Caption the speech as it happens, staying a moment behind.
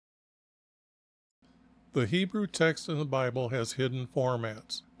The Hebrew text in the Bible has hidden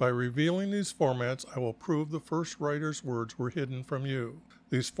formats. By revealing these formats, I will prove the first writer's words were hidden from you.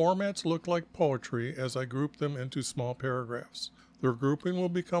 These formats look like poetry as I group them into small paragraphs. Their grouping will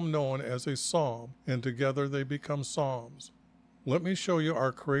become known as a psalm, and together they become psalms. Let me show you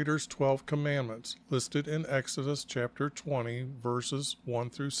our Creator's 12 commandments, listed in Exodus chapter 20, verses 1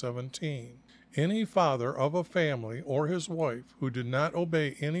 through 17. Any father of a family or his wife who did not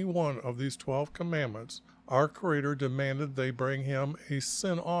obey any one of these 12 commandments, our Creator demanded they bring him a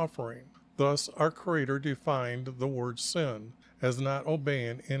sin offering. Thus, our Creator defined the word sin as not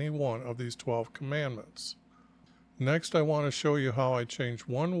obeying any one of these 12 commandments. Next, I want to show you how I changed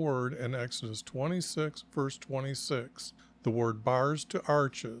one word in Exodus 26, verse 26, the word bars to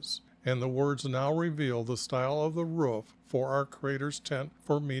arches, and the words now reveal the style of the roof for our Creator's tent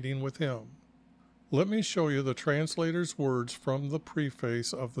for meeting with Him. Let me show you the translator's words from the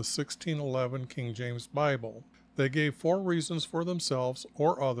preface of the 1611 King James Bible. They gave 4 reasons for themselves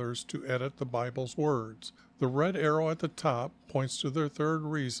or others to edit the Bible's words. The red arrow at the top points to their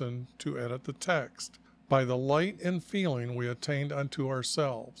 3rd reason to edit the text. By the light and feeling we attained unto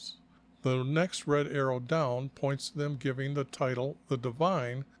ourselves. The next red arrow down points to them giving the title, the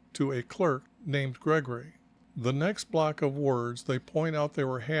Divine, to a clerk named Gregory. The next block of words, they point out they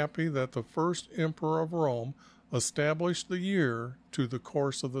were happy that the first emperor of Rome established the year to the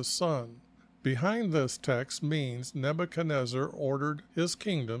course of the sun. Behind this text means Nebuchadnezzar ordered his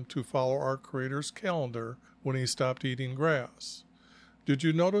kingdom to follow our Creator's calendar when he stopped eating grass. Did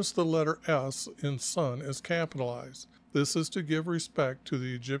you notice the letter S in sun is capitalized? This is to give respect to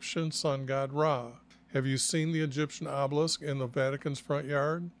the Egyptian sun god Ra. Have you seen the Egyptian obelisk in the Vatican's front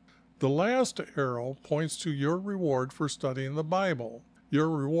yard? The last arrow points to your reward for studying the Bible. Your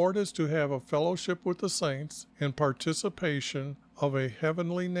reward is to have a fellowship with the saints and participation of a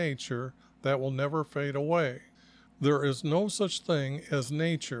heavenly nature that will never fade away. There is no such thing as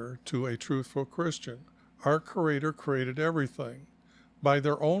nature to a truthful Christian. Our Creator created everything. By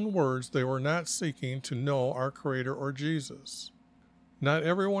their own words, they were not seeking to know our Creator or Jesus. Not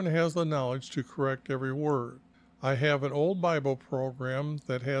everyone has the knowledge to correct every word. I have an old Bible program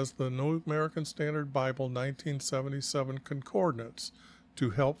that has the New American Standard Bible 1977 concordance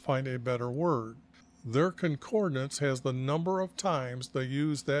to help find a better word. Their concordance has the number of times they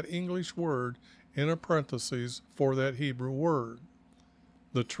use that English word in a parenthesis for that Hebrew word.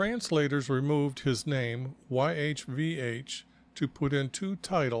 The translators removed his name, YHVH, to put in 2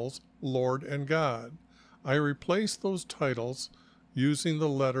 titles, Lord and God. I replaced those titles using the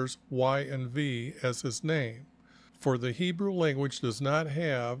letters Y and V as his name, for the Hebrew language does not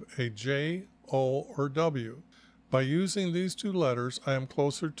have a J, O, or W. By using these 2 letters, I am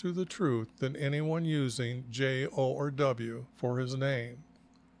closer to the truth than anyone using J, O, or W for his name.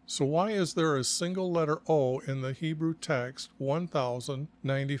 So why is there a single letter O in the Hebrew text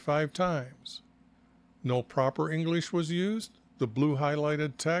 1,095 times? No proper English was used? The blue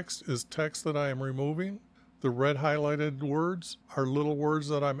highlighted text is text that I am removing. The red highlighted words are little words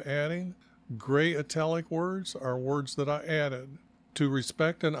that I'm adding. Gray italic words are words that I added. To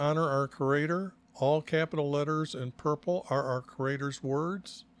respect and honor our Creator, all capital letters in purple are our Creator's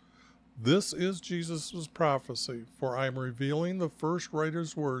words. This is Jesus' prophecy, for I am revealing the first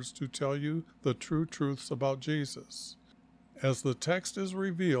writer's words to tell you the true truths about Jesus. As the text is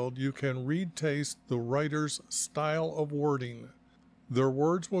revealed, you can taste the writer's style of wording. Their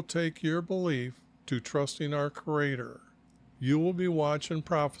words will take your belief to trusting our Creator. You will be watching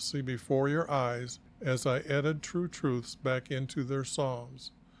prophecy before your eyes as I edit true truths back into their psalms.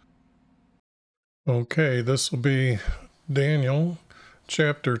 Okay, this will be Daniel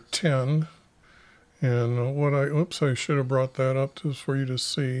chapter 10. And I should have brought that up just for you to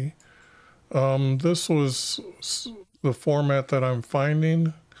see. This was the format that I'm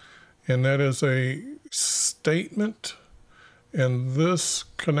finding, and that is a statement, and this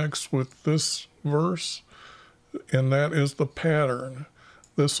connects with this verse, and that is the pattern.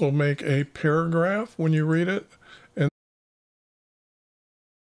 This will make a paragraph when you read it, and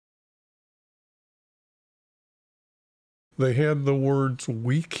they had the words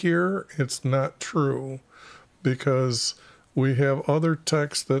weak here. It's not true, because we have other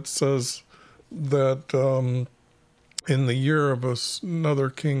text that says that in the year of another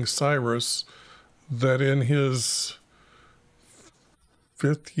King Cyrus, that in his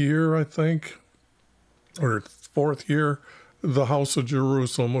 5th year, I think, or 4th year, the house of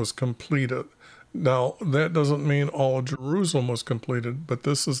Jerusalem was completed. Now, that doesn't mean all of Jerusalem was completed, but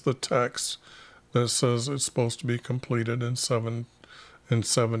this is the text that says it's supposed to be completed in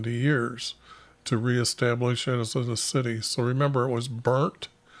 70 years to reestablish it as a city. So remember, it was burnt,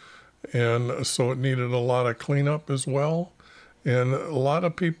 and so it needed a lot of cleanup as well. And a lot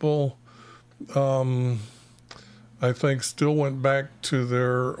of people, I think, still went back to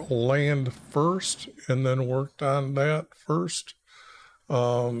their land first and then worked on that first,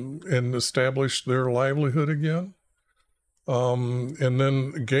 and established their livelihood again. And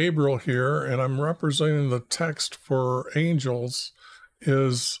then Gabriel here, and I'm representing the text for angels,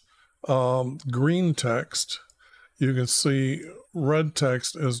 is green text. You can see red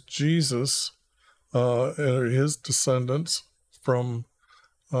text as Jesus and his descendants from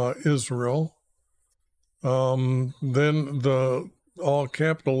Israel. Then the all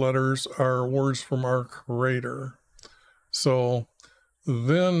capital letters are words from our Creator. So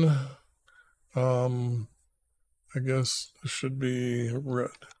then I guess it should be red.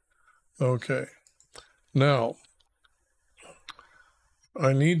 Okay. Now,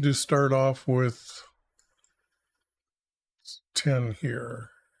 I need to start off with 10 here.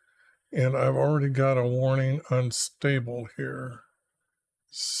 And I've already got a warning unstable here.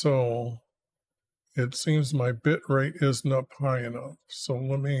 So it seems my bit rate isn't up high enough. So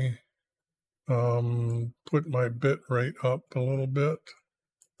let me put my bit rate up a little bit.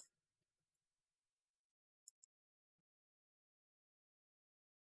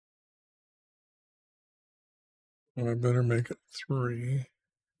 And I better make it 3.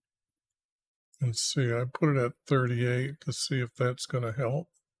 And see, I put it at 38 to see if that's going to help.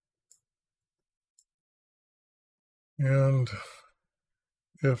 And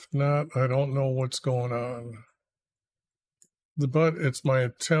if not, I don't know what's going on. But it's my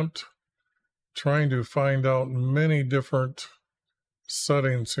attempt trying to find out many different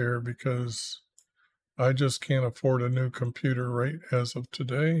settings here because I just can't afford a new computer right as of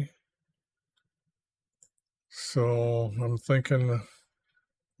today. So I'm thinking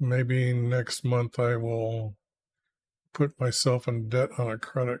maybe next month I will put myself in debt on a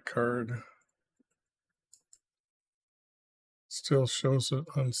credit card. Still shows it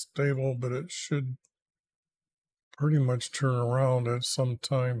unstable, but it should pretty much turn around at some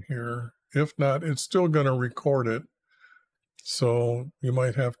time here. If not, it's still going to record it. So you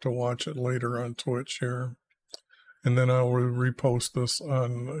might have to watch it later on Twitch here. And then I will repost this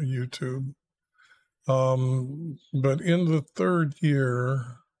on YouTube. But in the third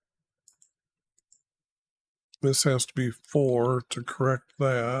year, this has to be 4 to correct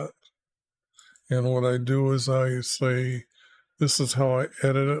that. And what I do is I say, this is how I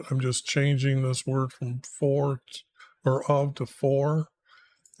edit it. I'm just changing this word from 4 or of to 4.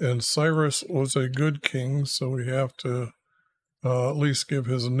 And Cyrus was a good king, so we have to at least give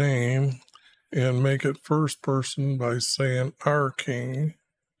his name and make it first person by saying our king.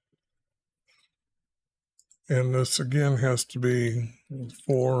 And this again has to be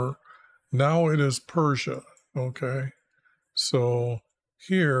 4. Now it is Persia, okay? So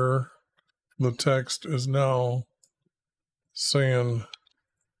here the text is now saying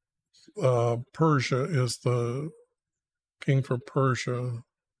Persia is the king for Persia,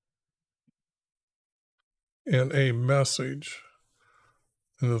 and a message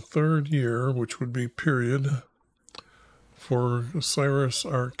in the third year, which would be period, for Cyrus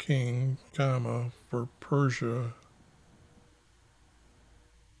our king, comma, for Persia.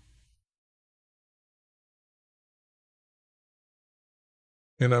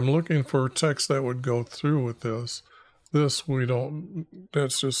 And I'm looking for text that would go through with this. This we don't,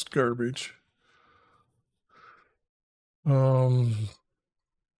 that's just garbage.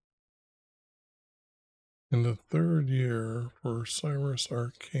 In the third year for Cyrus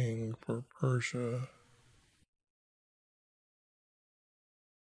our king for Persia.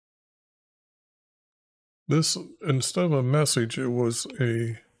 This, instead of a message, it was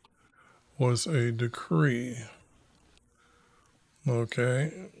a decree.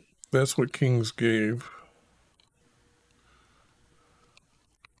 Okay, that's what kings gave.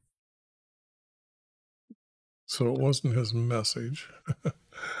 So it wasn't his message.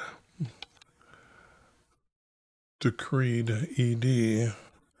 Decreed, ed.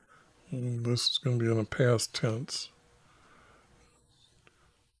 This is going to be in a past tense.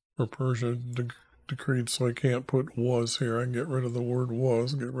 For Persia, decreed, so I can't put was here. I can get rid of the word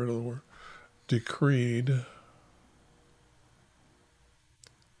was, get rid of the word decreed.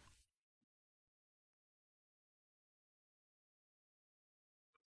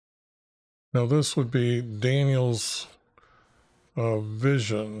 Now this would be Daniel's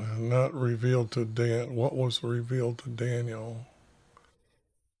vision, not revealed to Dan. What was revealed to Daniel?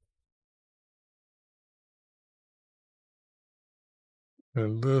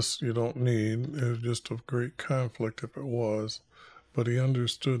 And this you don't need. It was just a great conflict if it was. But he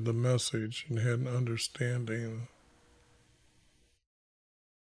understood the message and had an understanding.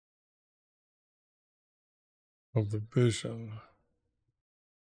 of the vision.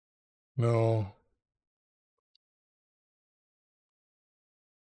 Now,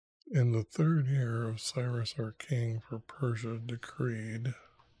 in the 3rd year of Cyrus our king, for Persia decreed,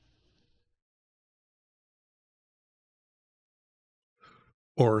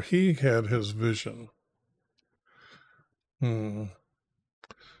 or he had his vision. I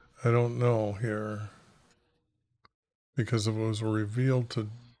don't know here, because if it was revealed to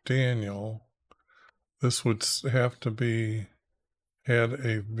Daniel, this would have to be had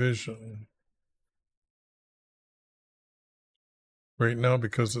a vision. Right now,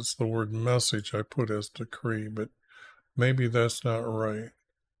 because it's the word message, I put as decree, but maybe that's not right.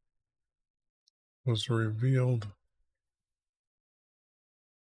 Was revealed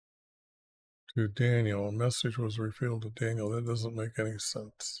to Daniel. A message was revealed to Daniel. That doesn't make any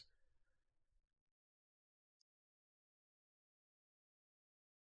sense.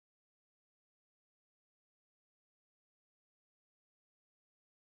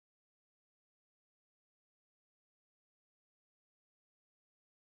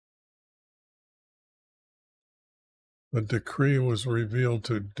 The decree was revealed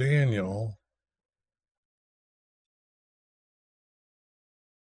to Daniel.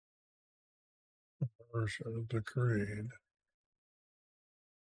 Version decreed.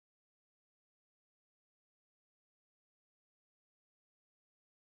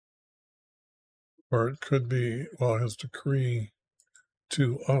 Or it could be, well, his decree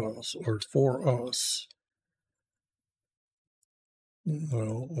to us or for us.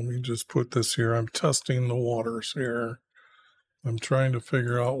 Well, let me just put this here. I'm testing the waters here. I'm trying to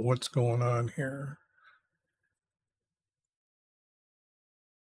figure out what's going on here.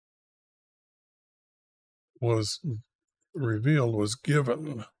 Was revealed, was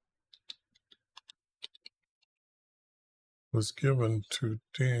given to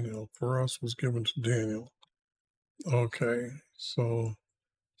Daniel. For us was given to Daniel. Okay, so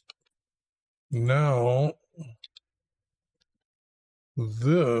now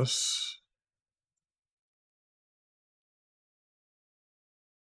this,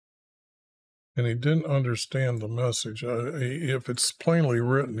 and he didn't understand the message. If it's plainly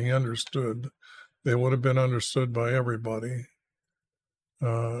written, he understood. They would have been understood by everybody,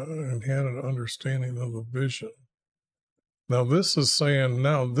 and had an understanding of the vision. Now this is saying,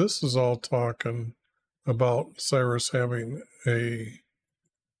 now this is all talking about Cyrus having a,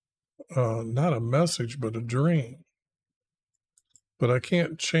 not a message, but a dream. But I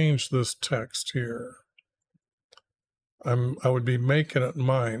can't change this text here. I would be making it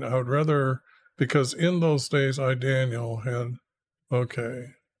mine. I would rather, because in those days I, Daniel, had, okay.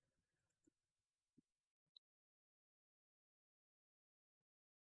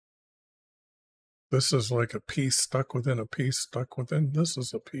 This is like a piece stuck within a piece stuck within. This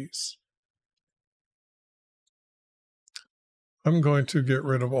is a piece. I'm going to get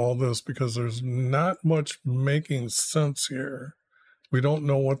rid of all this because there's not much making sense here. We don't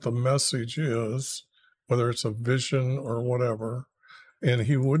know what the message is, whether it's a vision or whatever. And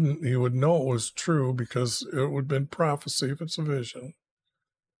he would know it was true because it would have been prophecy if it's a vision.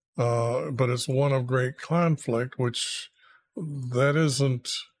 But it's one of great conflict, which that isn't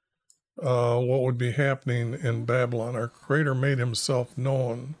what would be happening in Babylon. Our Creator made himself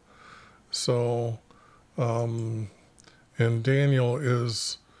known. So, and Daniel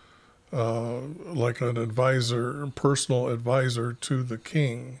is like an advisor, personal advisor to the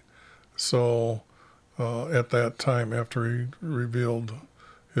king. So at that time, after he revealed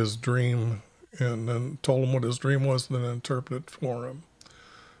his dream and then told him what his dream was, and then interpreted it for him.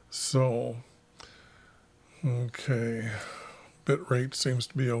 So, okay, bit rate seems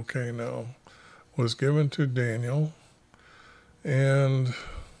to be okay now. Was given to Daniel, and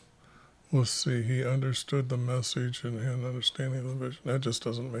let's see, he understood the message and had an understanding of the vision. That just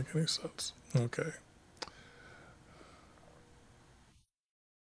doesn't make any sense. Okay.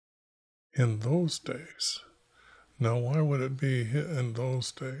 In those days. Now, why would it be in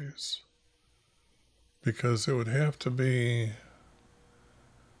those days? Because it would have to be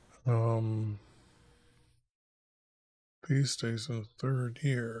these days in the 3rd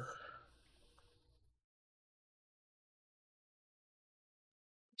year.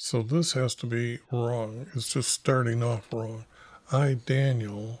 So this has to be wrong. It's just starting off wrong. I,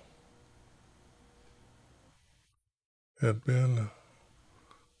 Daniel, had been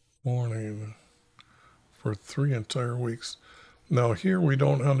mourning for 3 entire weeks. Now here we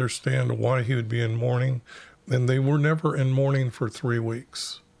don't understand why he would be in mourning, and they were never in mourning for 3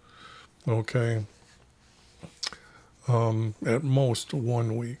 weeks. Okay. At most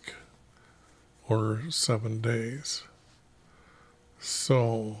 1 week or 7 days.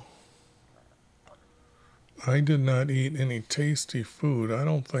 So I did not eat any tasty food. I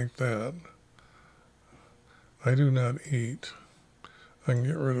don't think that. I do not eat. I can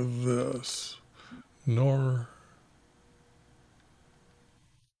get rid of this. Nor,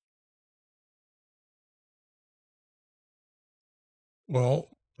 well,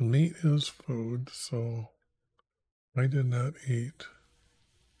 meat is food, so I did not eat.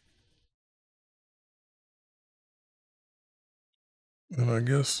 And I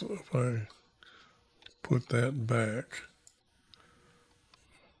guess if I put that back,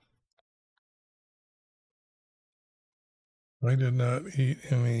 I did not eat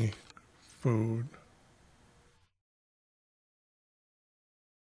any food,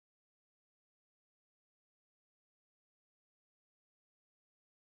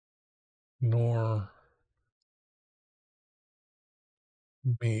 nor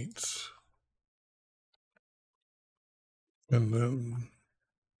meats. And then,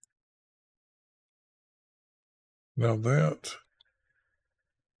 now that,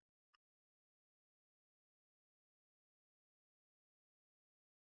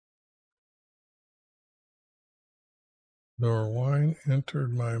 nor wine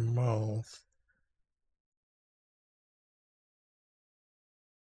entered my mouth.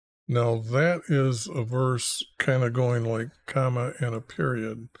 Now that is a verse kind of going like comma and a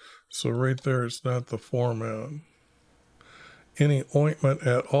period. So right there, it's not the format. Any ointment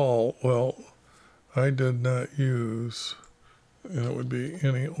at all, well, I did not use, and it would be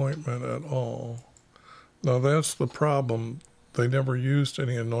any ointment at all. Now that's the problem. They never used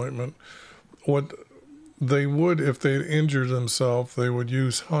any anointment. What they would, if they'd injured themselves, they would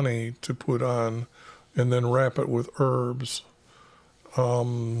use honey to put on and then wrap it with herbs.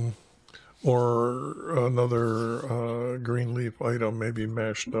 Or another green leaf item, maybe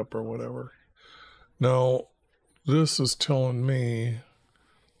mashed up or whatever. Now, this is telling me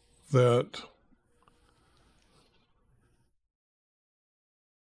that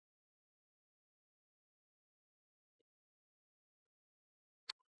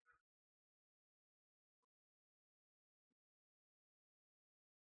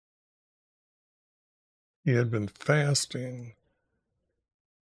he had been fasting.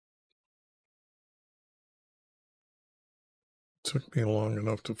 Took me long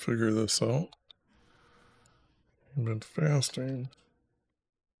enough to figure this out. He'd been fasting.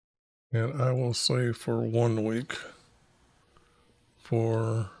 And I will say for 1 week,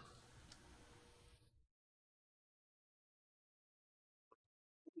 for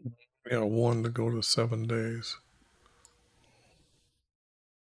yeah, 1 to go to 7 days.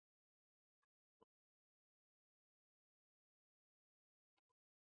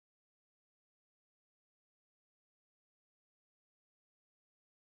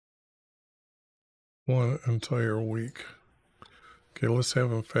 One entire week. Okay, let's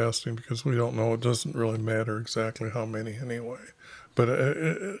have him fasting because we don't know. It doesn't really matter exactly how many anyway. But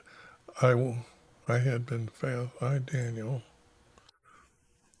I had been Daniel,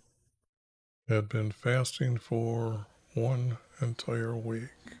 had been fasting for 1 entire week.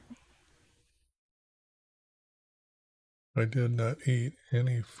 I did not eat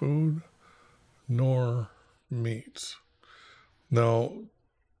any food nor meats. Now,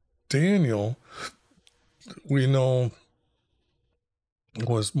 Daniel, we know,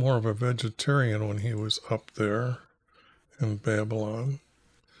 was more of a vegetarian when he was up there in Babylon.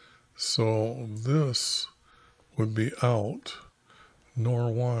 So this would be out,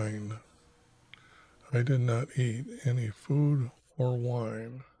 nor wine. I did not eat any food or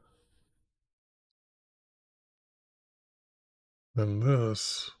wine. And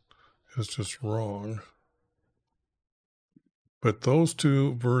this is just wrong. But those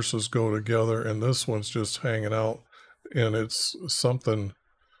two verses go together, and this one's just hanging out, and it's something.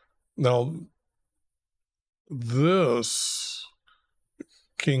 Now, this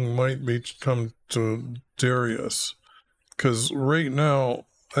king might come to Darius, because right now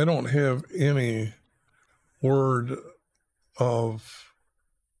I don't have any word of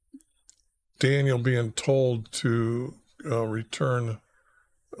Daniel being told to return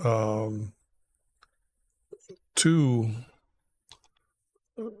to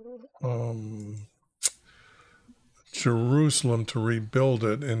Jerusalem to rebuild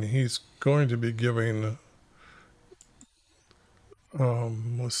it, and he's going to be giving,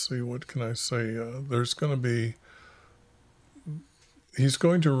 let's see, what can I say? There's going to be, he's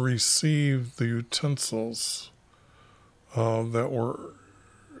going to receive the utensils that were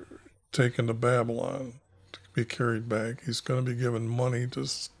taken to Babylon to be carried back. He's going to be given money to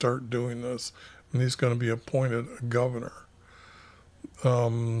start doing this, and he's going to be appointed a governor.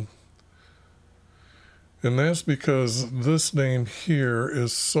 And that's because this name here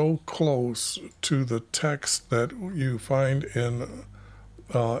is so close to the text that you find in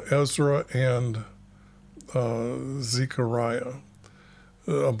Ezra and Zechariah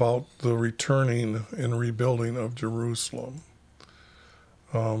about the returning and rebuilding of Jerusalem.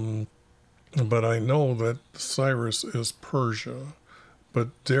 But I know that Cyrus is Persia,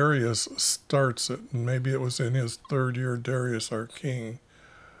 but Darius starts it, and maybe it was in his third year, Darius, our king.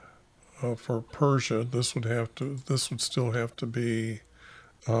 For Persia, this would still have to be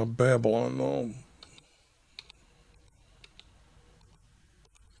Babylon, though.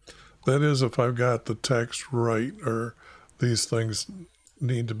 That is, if I've got the text right, or these things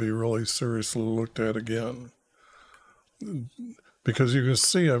need to be really seriously looked at again. Because you can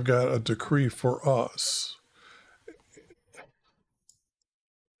see I've got a decree for us,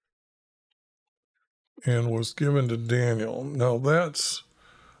 and was given to Daniel. Now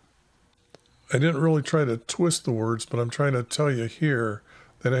I didn't really try to twist the words, but I'm trying to tell you here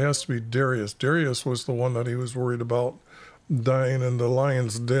that it has to be Darius. Darius was the one that he was worried about dying in the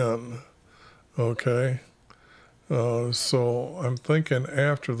lion's den. Okay? So I'm thinking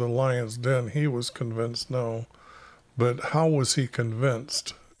after the lion's den, he was convinced now. But how was he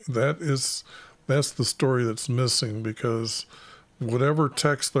convinced? That's the story that's missing, because whatever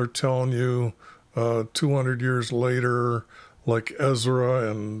text they're telling you 200 years later, like Ezra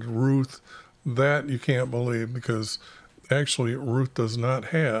and Ruth, that you can't believe, because actually Ruth does not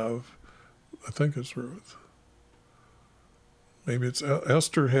have, I think it's Ruth. Maybe it's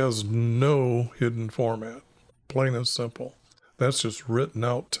Esther, has no hidden format, plain and simple. That's just written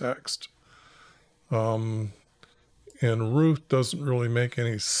out text. And Ruth doesn't really make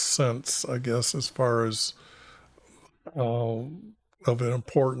any sense, I guess, as far as of an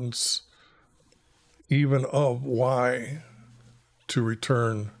importance even of why to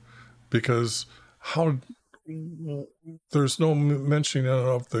return, because how there's no mentioning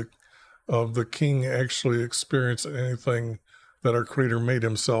of the king actually experiencing anything that our creator made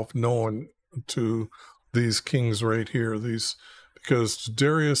himself known to these kings right here. Because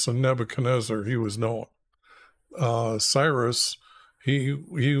Darius and Nebuchadnezzar, he was known. Cyrus, he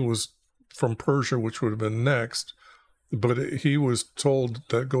was from Persia, which would have been next, but he was told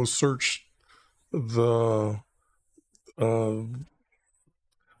that go search the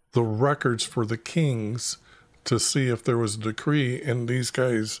records for the kings to see if there was a decree. And these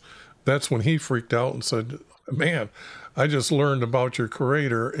guys, that's when he freaked out and said, man, I just learned about your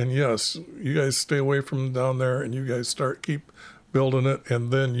creator, and yes, you guys stay away from down there, and you guys keep building it,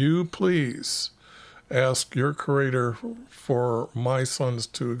 and then you please ask your creator for my sons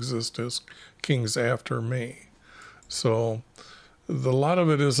to exist as kings after me. So a lot of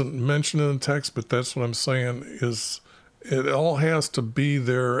it isn't mentioned in the text, but that's what I'm saying, is it all has to be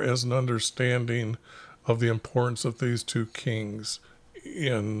there as an understanding of the importance of these two kings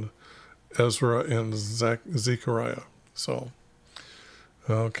in Ezra and Zechariah. So,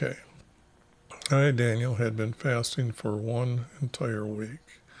 okay. I, Daniel, had been fasting for 1 entire week.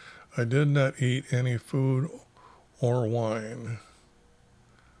 I did not eat any food or wine.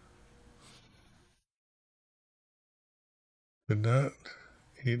 Did not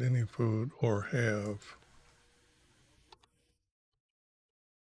eat any food or have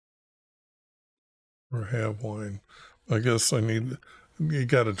wine. I guess you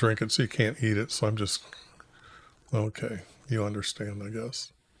got to drink it so you can't eat it. So I'm just, okay. You understand, I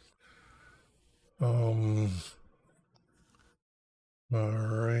guess. All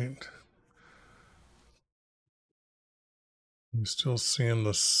right. I'm still seeing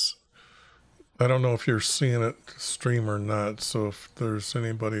this. I don't know if you're seeing it stream or not. So if there's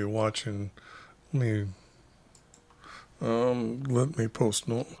anybody watching, let me post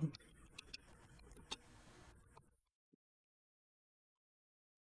note.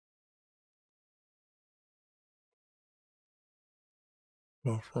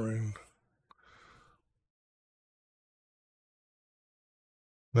 Buffering.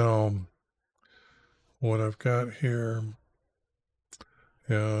 Now, what I've got here,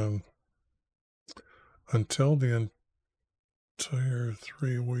 and until the entire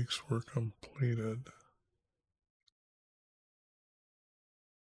 3 weeks were completed,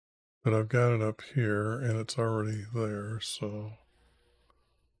 but I've got it up here and it's already there, so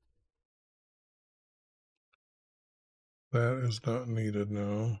that is not needed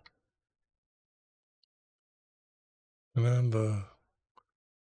now. And then the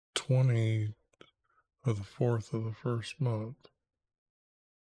 20 of the 4th of the first month.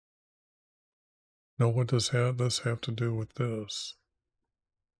 Now, what does this have to do with this?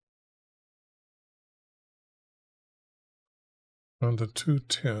 On the 2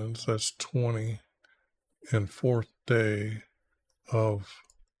 10s, that's 20. and fourth day of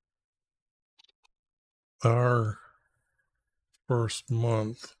our first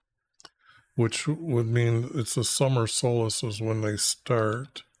month, which would mean it's the summer solstices when they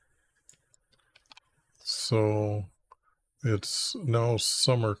start. So it's now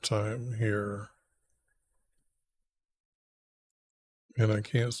summertime here. And I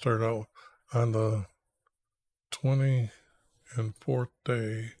can't start out on the 24th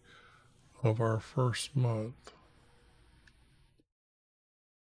day of our first month.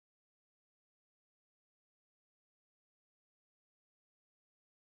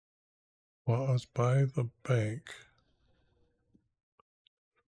 Well, I was by the bank.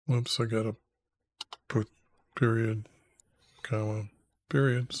 Whoops, I gotta put period, comma,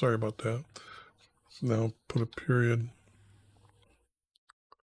 period. Sorry about that. Now put a period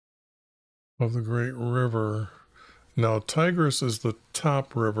of the great river. Now Tigris is the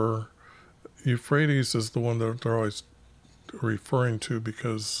top river. Euphrates is the one that they're always referring to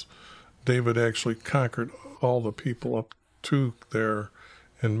because David actually conquered all the people up to there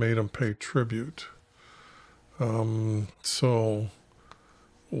and made them pay tribute. So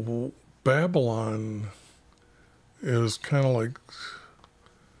Babylon is kind of like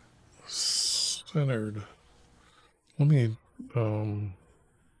centered. Let me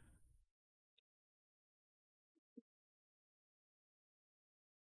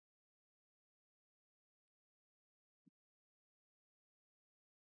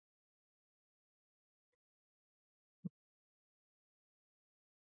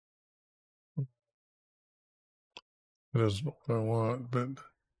that is what I want, but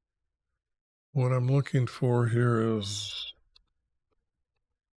what I'm looking for here is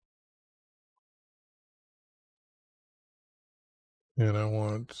and I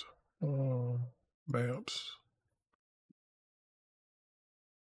want maps.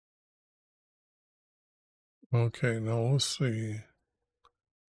 Okay, now let's see.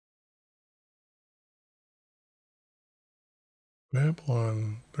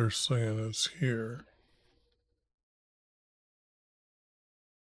 Babylon, they're saying is here.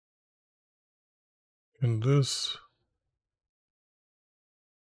 And this,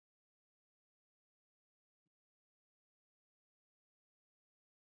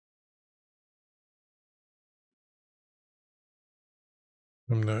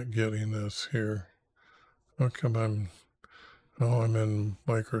 I'm not getting this here. How come I'm in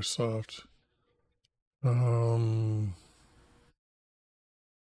Microsoft.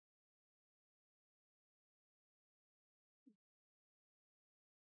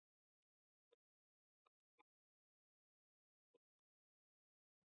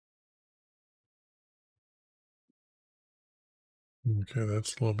 Okay,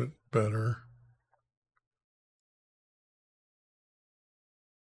 that's a little bit better.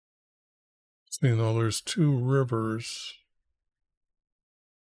 See, now there's two rivers.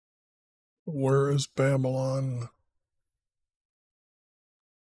 Where is Babylon?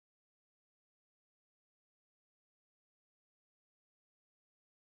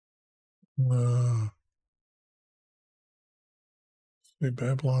 See,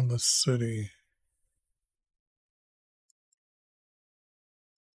 Babylon, the city.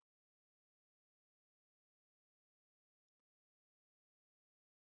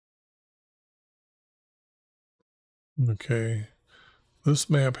 Okay, this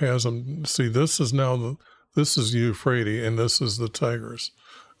map has them. See, this is now this is Euphrates, and this is the Tigris.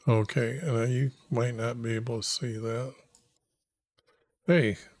 Okay, and you might not be able to see that.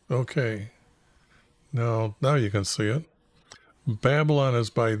 Hey, okay, now you can see it. Babylon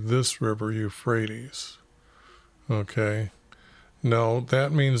is by this river, Euphrates. Okay, no,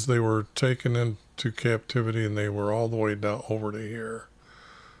 that means they were taken into captivity and they were all the way down over to here.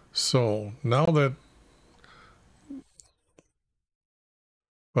 So now that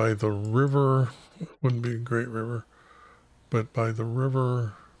by the river, wouldn't be a great river, but by the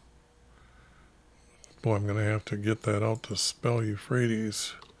river, boy, I'm going to have to get that out to spell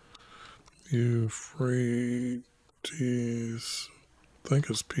Euphrates. Euphrates, I think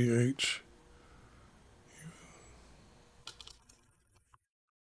it's PH.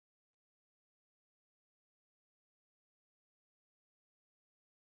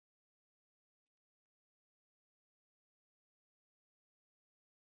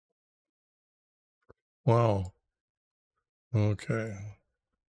 Wow. Okay.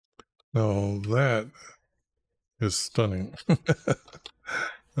 Now that is stunning.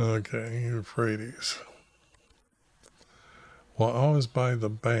 Okay, Euphrates. Well, I was by the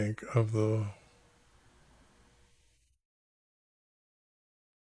bank of the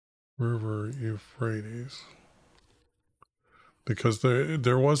river Euphrates. because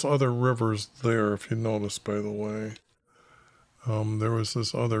there was other rivers there, if you notice, by the way. There was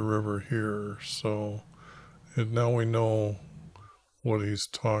this other river here, so now we know what he's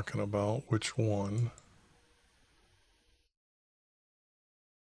talking about, which one.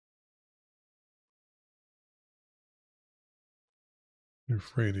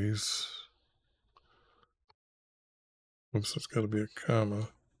 Euphrates. Oops, it's got to be a comma.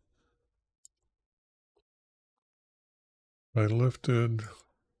 I lifted,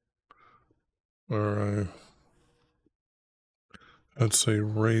 or I'd say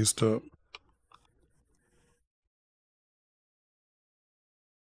raised up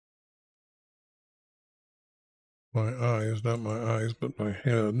my eyes, not my eyes, but my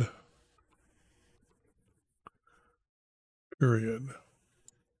head, period.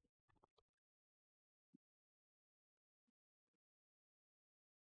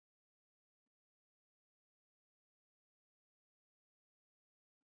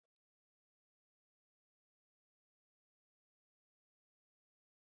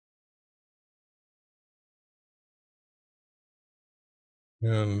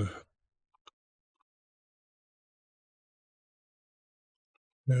 And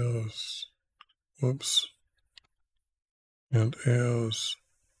as, whoops, and as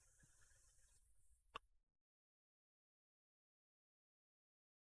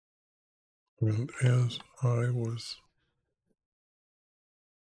I was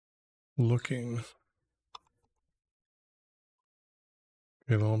looking,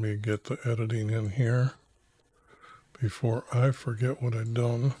 and let me get the editing in here before I forget what I'd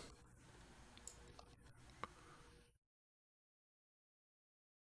done.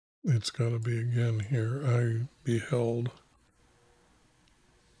 It's got to be again here. I beheld.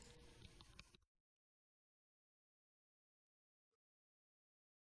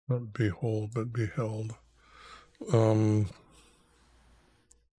 Not behold, but beheld.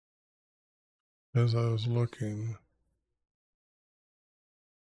 As I was looking,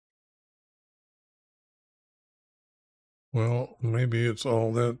 well, maybe it's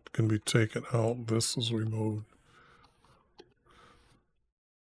all that can be taken out. This is removed.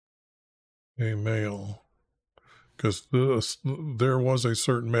 A male. Because there was a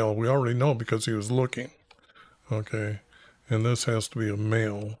certain male. We already know because he was looking. Okay. And this has to be a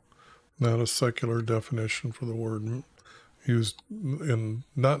male, not a secular definition for the word used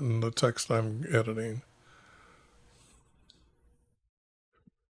not in the text I'm editing.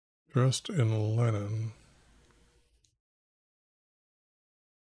 Dressed in linen.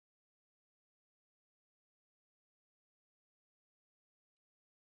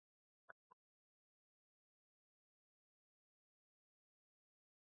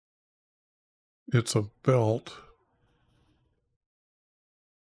 It's a belt.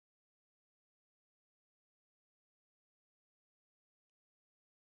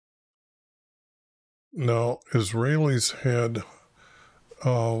 Now, Israelis had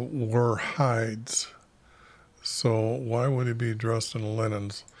wore hides. So why would he be dressed in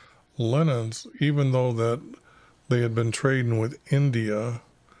linens? Linens, even though that they had been trading with India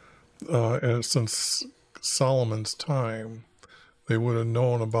since Solomon's time, they would have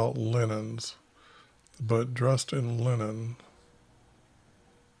known about linens. But dressed in linen.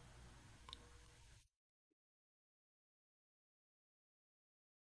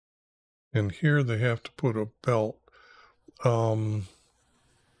 And here they have to put a belt. I'm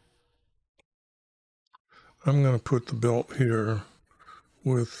going to put the belt here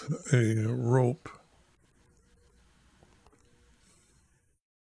with a rope.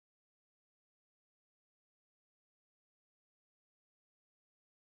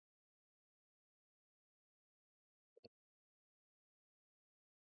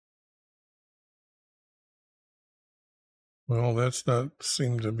 Well, that's not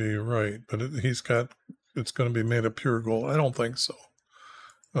seem to be right, but it's going to be made of pure gold. I don't think so.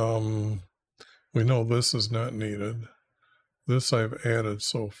 We know this is not needed. This I've added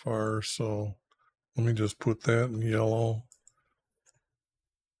so far, so let me just put that in yellow.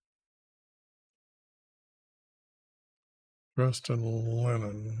 Dressed in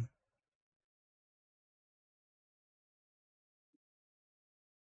linen.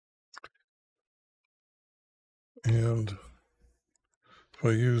 And if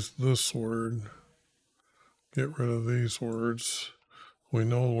I use this word, get rid of these words, we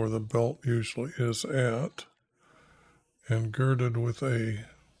know where the belt usually is at. And girded with a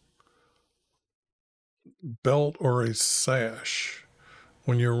belt or a sash.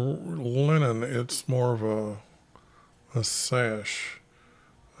 When you're linen, it's more of a sash.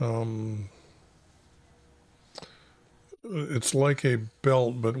 It's like a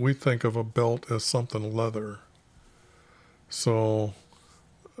belt, but we think of a belt as something leather. So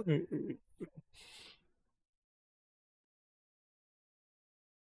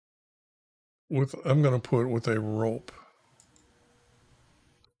I'm going to put with a rope.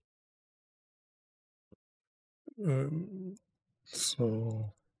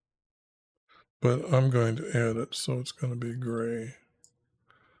 So, but I'm going to add it, so it's going to be gray.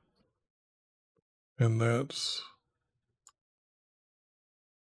 And that's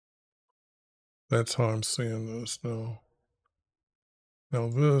how I'm seeing this now. Now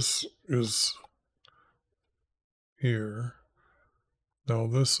this is here. Now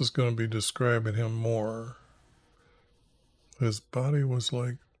this is going to be describing him more. His body was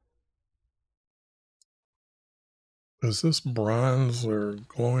like, is this bronze or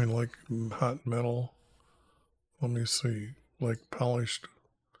glowing like hot metal? Let me see, like polished.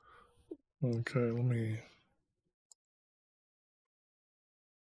 Okay, let me.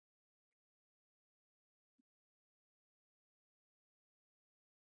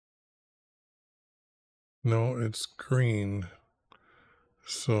 No, it's green.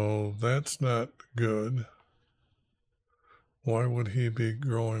 So that's not good. Why would he be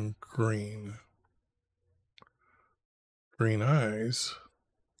growing green? Green eyes.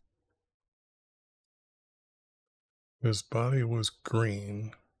 His body was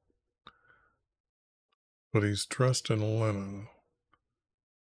green, but he's dressed in linen.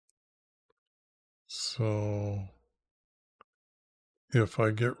 So if I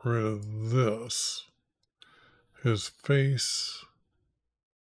get rid of this, his face,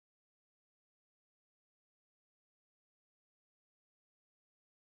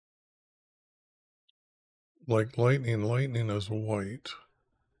 like lightning is white.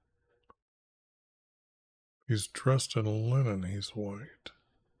 He's dressed in linen, he's white.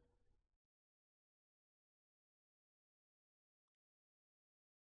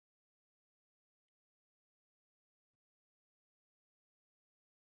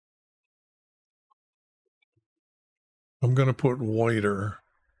 I'm going to put whiter,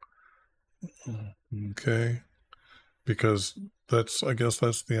 okay? Because I guess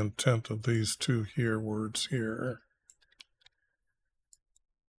that's the intent of these two here words here.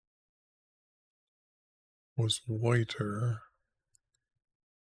 Was whiter.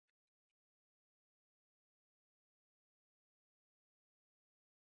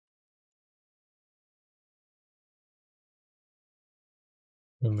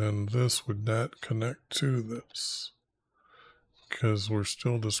 And then this would not connect to this because we're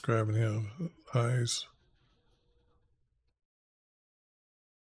still describing him. Eyes.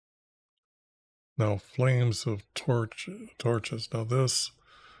 Now flames of torches.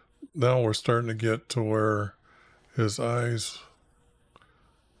 Now we're starting to get to where his eyes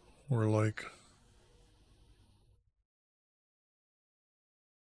were like,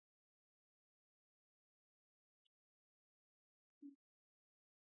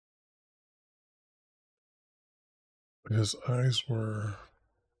 his eyes were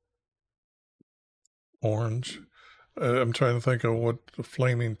orange. I'm trying to think of what the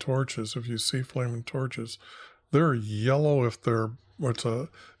flaming torches, if you see flaming torches, they're yellow if they're,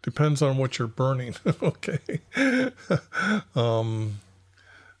 depends on what you're burning. Okay. um,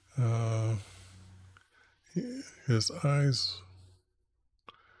 uh, his eyes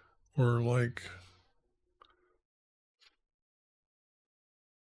were like,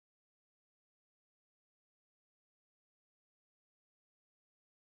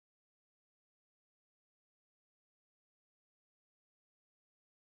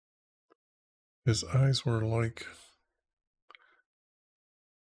 his eyes were like,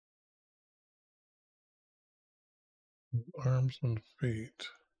 arms and feet.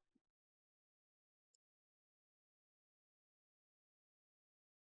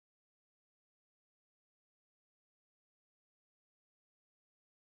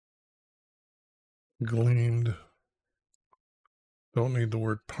 Gleamed. Don't need the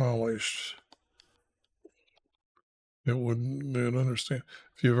word polished. They'd understand.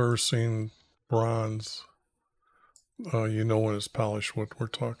 If you've ever seen bronze, you know when it's polished, what we're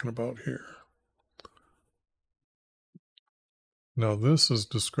talking about here. Now this is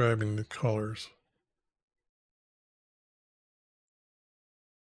describing the colors.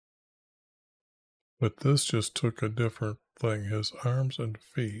 But this just took a different thing. His arms and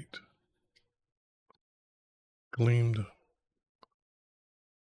feet gleamed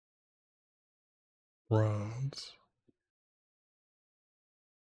bronze.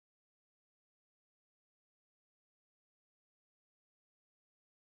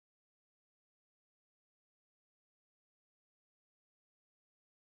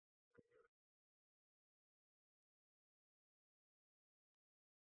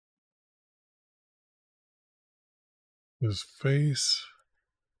 his face,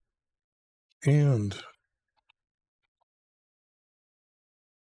 and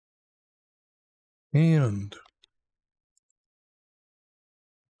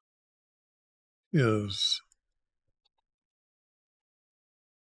his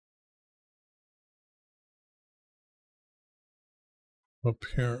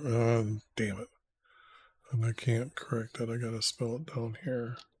appearance. Damn it. And I can't correct it. I gotta spell it down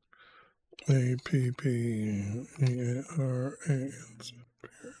here. Appearance.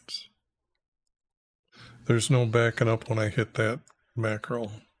 There's no backing up when I hit that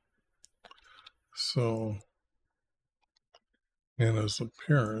macro. So, in his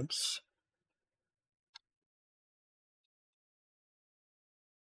appearance,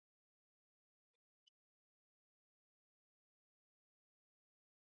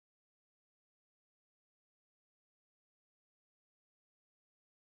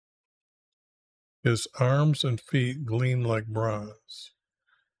 his arms and feet gleam like bronze.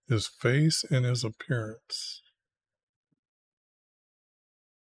 His face and his appearance.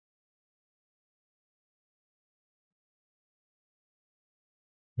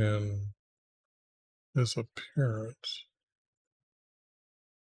 And his appearance.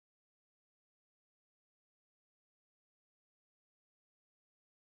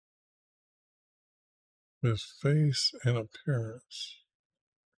 His face and appearance.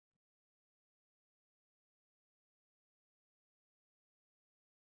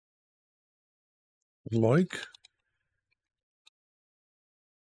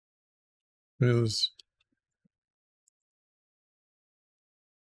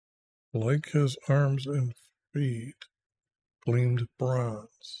 Like his arms and feet gleamed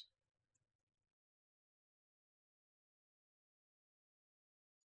bronze.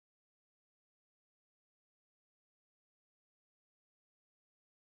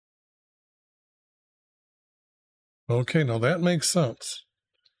 Okay, now that makes sense.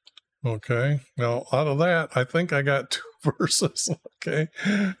 Okay, now out of that, I think I got 2 verses. Okay,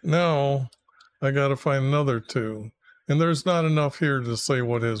 now I got to find another 2. And there's not enough here to say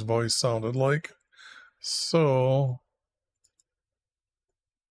what his voice sounded like. So,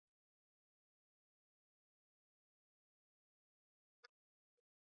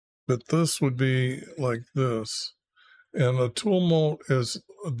 but this would be like this. And a tumult is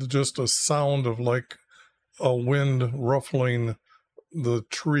just a sound of like a wind ruffling the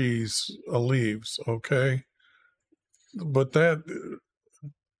trees, leaves, okay? But you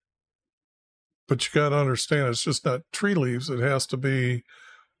got to understand, it's just not tree leaves. It has to be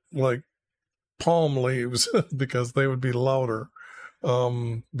like palm leaves because they would be louder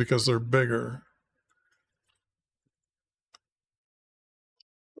because they're bigger.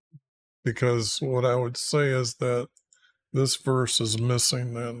 Because what I would say is that this verse is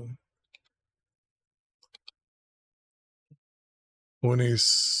missing then. When he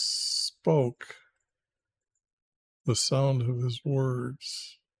spoke, the sound of his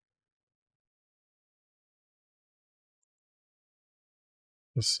words,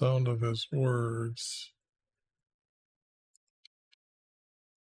 the sound of his words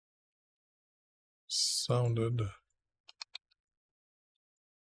sounded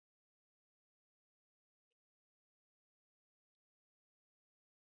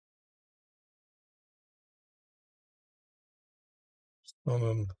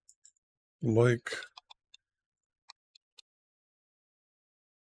like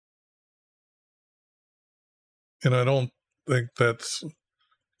and I don't think that's,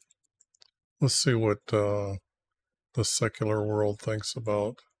 let's see what the secular world thinks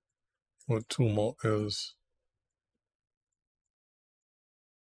about what tumult is.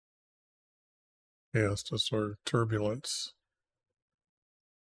 Yeah, it's just sort of turbulence.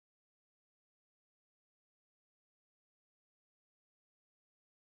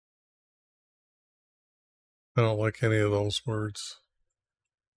 I don't like any of those words.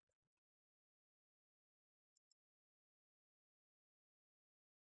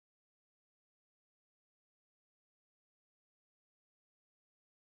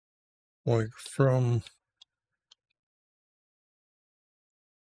 Like from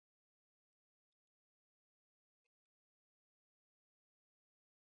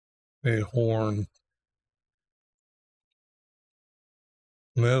a horn.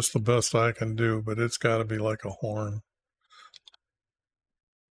 And that's the best I can do, but it's got to be like a horn.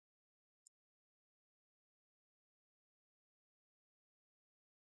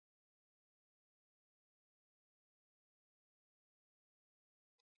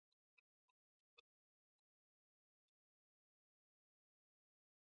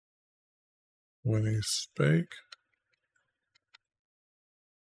 When he spake,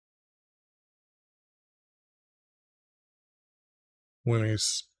 when he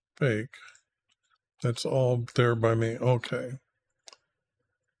spake. That's all there by me. Okay.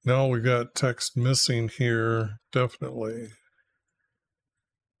 Now we got text missing here, definitely.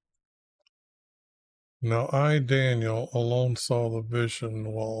 Now I, Daniel, alone saw the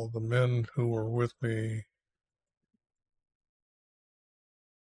vision, while the men who were with me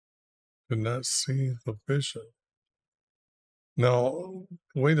did not see the vision. Now,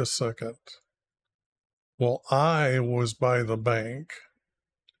 wait a second. Well, I was by the bank,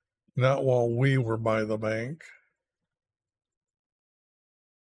 not while we were by the bank.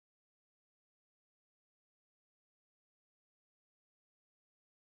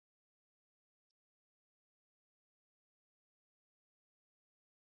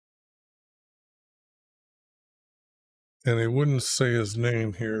 And he wouldn't say his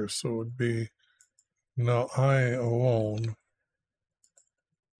name here, so it would be, now I alone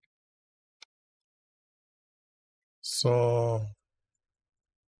saw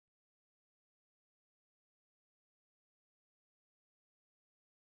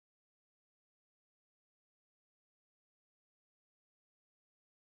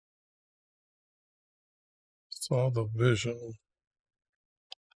the vision.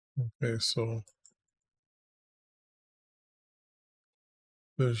 Okay, so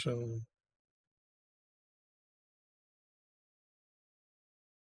vision.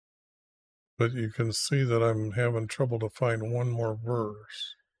 But you can see that I'm having trouble to find one more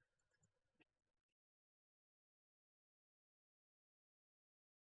verse.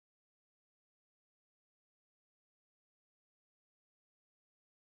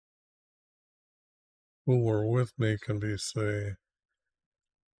 Who were with me can be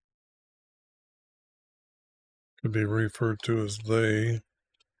could be referred to as they.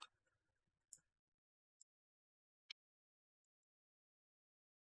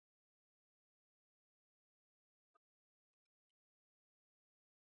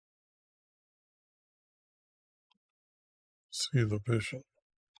 See the vision.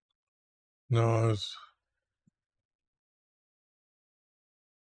 No,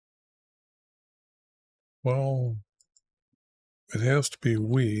 well, it has to be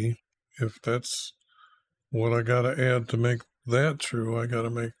we. If that's what I got to add to make that true, I got to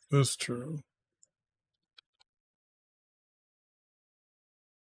make this true.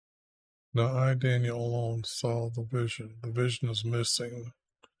 Now I, Daniel, alone saw the vision. The vision is missing,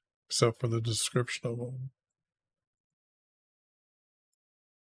 except for the description of them.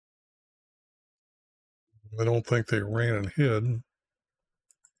 I don't think they ran and hid.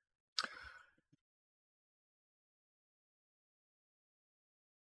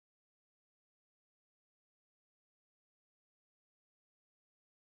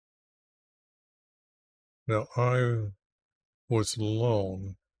 Now I was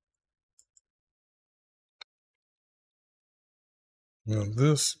alone. Now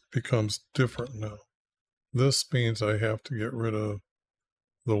this becomes different now. This means I have to get rid of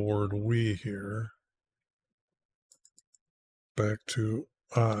the word we here. Back to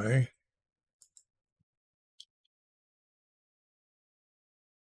I.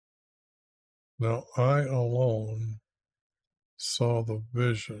 Now I alone saw the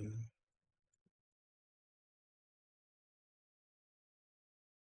vision.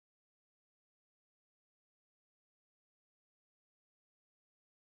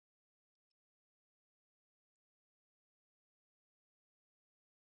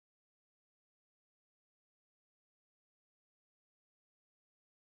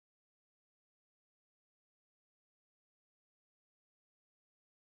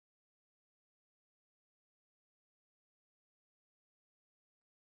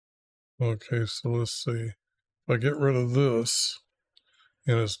 Okay, so let's see. If I get rid of this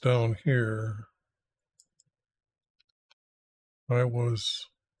and it's down here, I was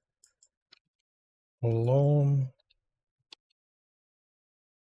alone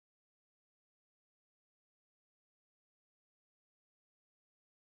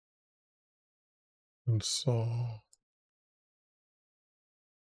and saw.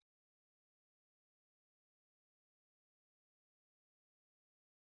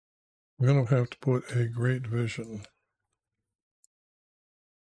 I'm going to have to put a great vision.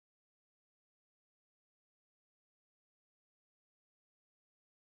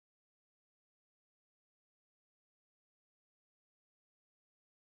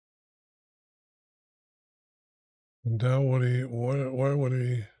 Now would he, why would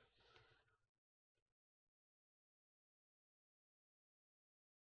he,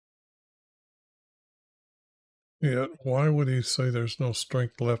 why would he say there's no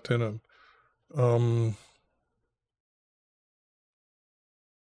strength left in him?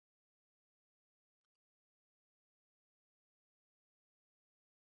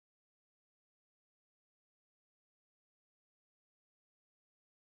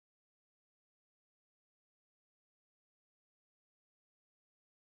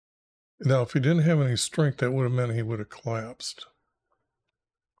 Now, if he didn't have any strength, that would have meant he would have collapsed.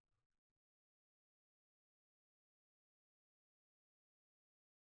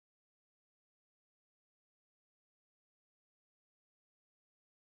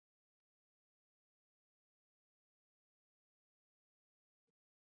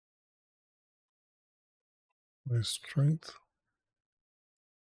 My strength.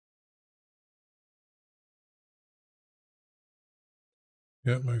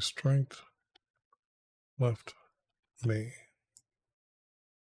 Yet my strength left me.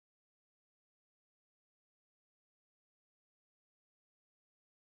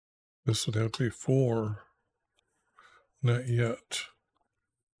 This would have to be for, not yet.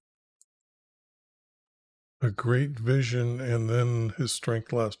 A great vision, and then his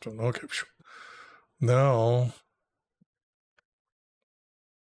strength left him. Okay. Now,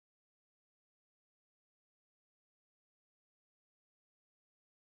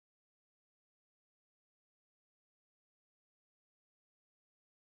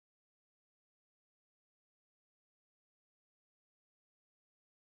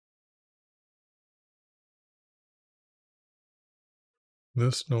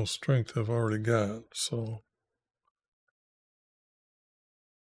 this no strength I've already got, so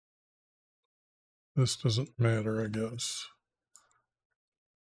this doesn't matter, I guess.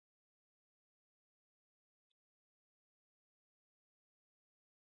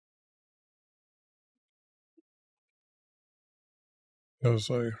 As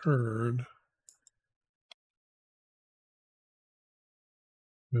I heard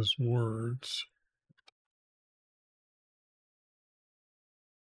his words,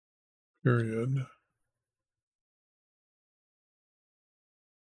 period.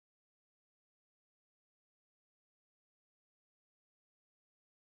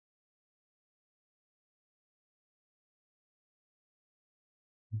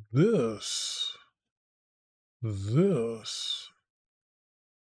 This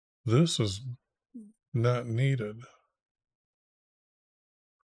is not needed,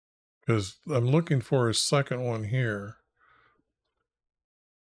 because I'm looking for a second one here.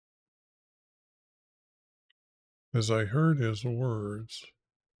 As I heard his words,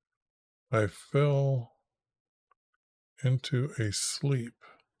 I fell into a sleep.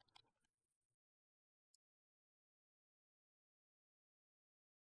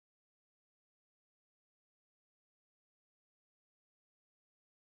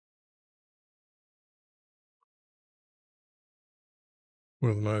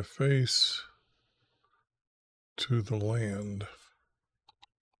 With my face to the land.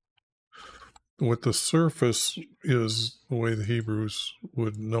 What the surface is, the way the Hebrews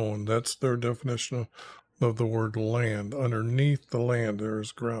would know, and that's their definition of the word land. Underneath the land there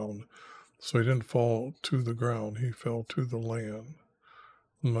is ground. So he didn't fall to the ground, he fell to the land.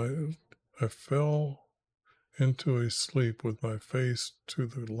 I fell into a sleep with my face to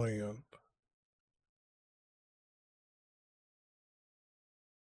the land.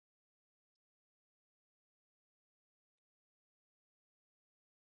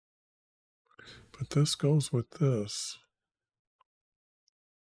 But this goes with this,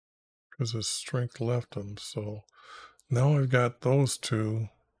 because his strength left him. So now I've got those two.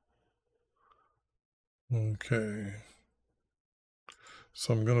 Okay.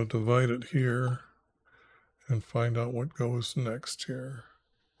 So I'm going to divide it here and find out what goes next here.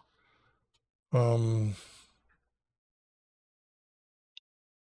 Then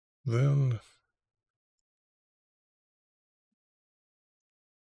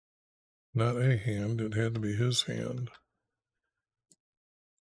not a hand, it had to be his hand.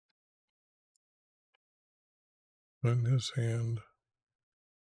 Then his hand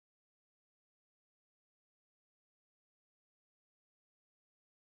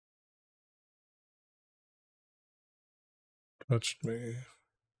touched me.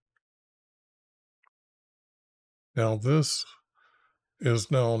 Now this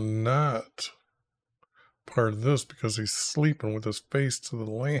is now not part of this, because he's sleeping with his face to the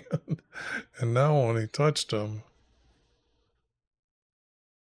land. And now when he touched him,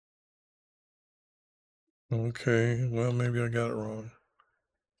 okay, well, maybe I got it wrong.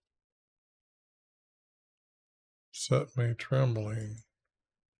 Set me trembling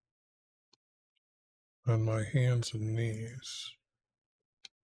on my hands and knees.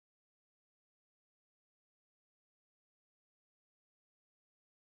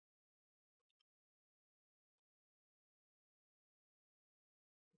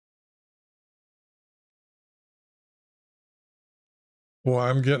 Well,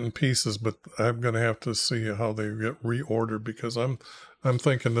 I'm getting pieces, but I'm going to have to see how they get reordered, because I'm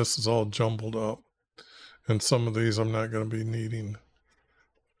thinking this is all jumbled up, and some of these I'm not going to be needing.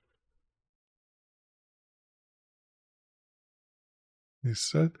 He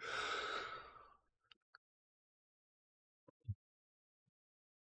said,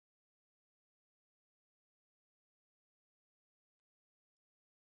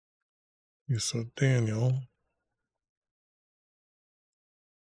 Daniel,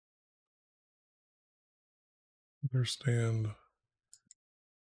 understand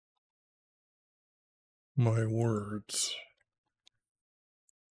my words.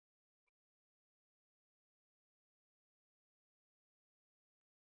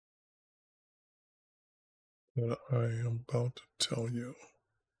 That I am about to tell you.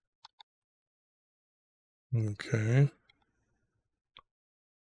 Okay.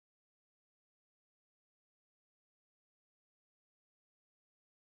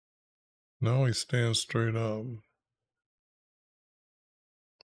 Now he stands straight up.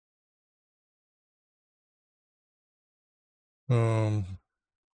 Um,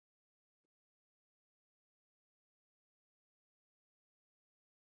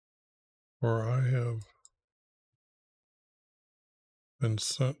 for I have been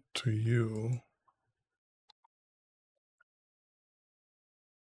sent to you.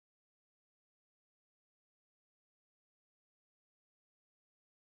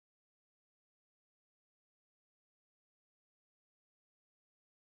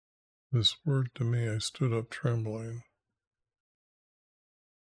 This word to me, I stood up trembling.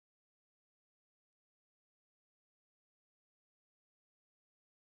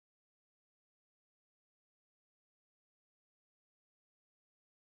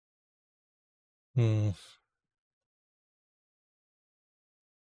 Hmm.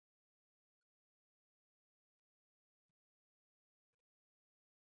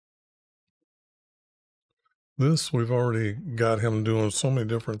 This, we've already got him doing so many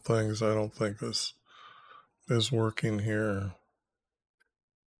different things. I don't think this is working here.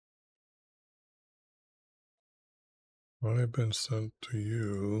 I've been sent to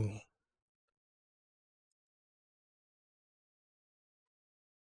you.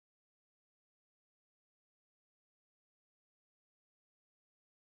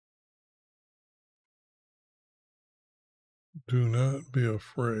 Do not be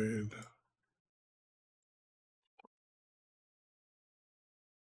afraid.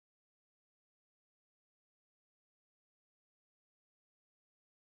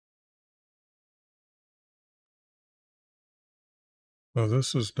 Now,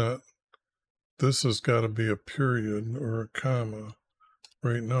 this has got to be a period or a comma.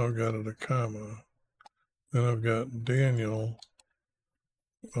 Right now, I've got it a comma. Then I've got Daniel.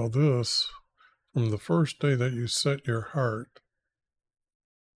 Now, this, from the first day that you set your heart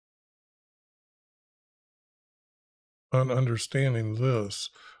on understanding this,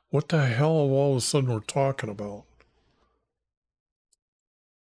 what the hell all of a sudden we're talking about?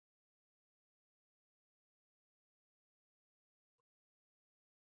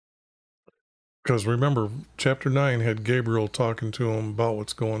 Because remember, chapter 9 had Gabriel talking to him about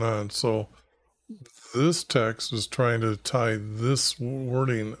what's going on. So this text is trying to tie this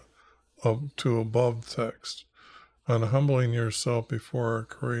wording up to above text. On humbling yourself before our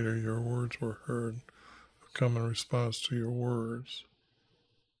Creator, your words were heard. Come in response to your words.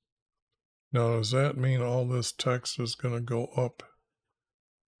 Now, does that mean all this text is going to go up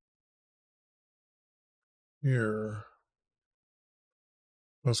here?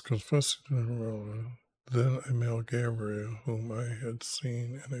 Was confessed to then a male Gabriel, whom I had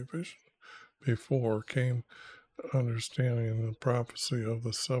seen in a vision before, came understanding the prophecy of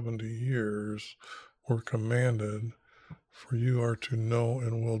the 70 years were commanded, for you are to know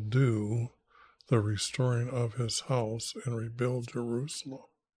and will do the restoring of his house and rebuild Jerusalem.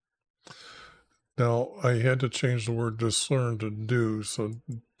 Now, I had to change the word discern to do. So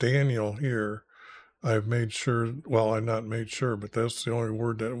Daniel here, I've made sure, well, I've not made sure, but that's the only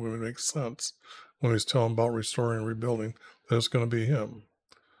word that would make sense when he's telling about restoring and rebuilding. That's going to be him.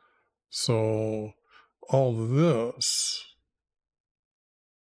 So all this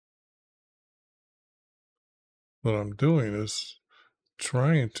that I'm doing is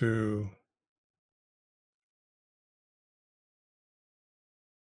trying to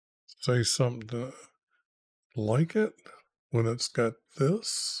say something like it when it's got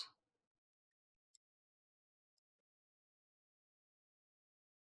this.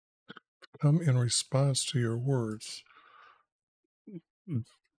 Come in response to your words.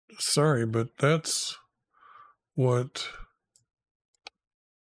 Sorry, but that's what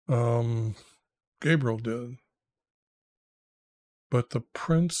Gabriel did. But the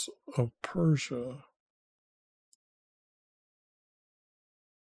prince of Persia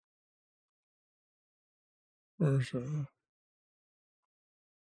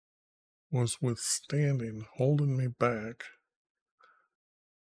was withstanding, holding me back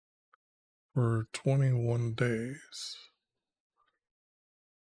for 21 days.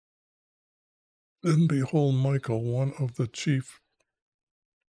 Then behold, Michael, one of the chief.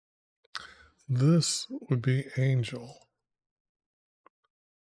 This would be angel.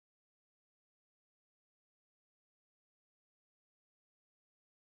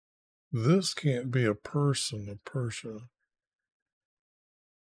 This can't be a person of Persia.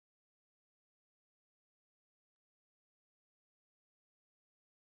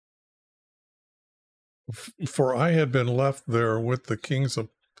 For I had been left there with the kings of.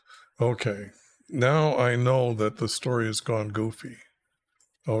 Okay, now I know that the story has gone goofy.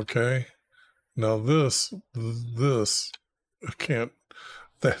 Okay, now this I can't.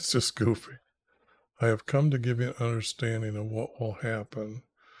 That's just goofy. I have come to give you an understanding of what will happen.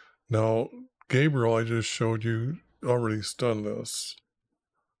 Now, Gabriel, I just showed you, already done this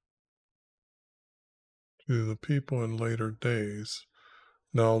to the people in later days.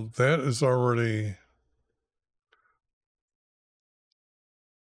 Now, that is already.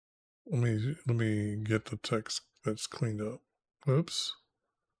 Let me get the text that's cleaned up. Oops.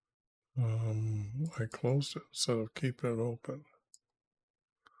 I closed it instead of keeping it open.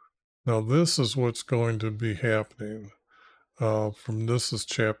 Now, this is what's going to be happening. This is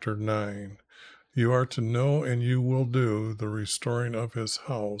chapter 9. You are to know, and you will do, the restoring of his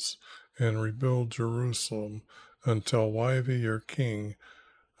house and rebuild Jerusalem until YV, your king,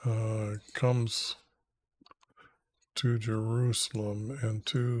 comes to Jerusalem and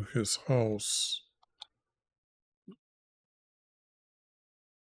to his house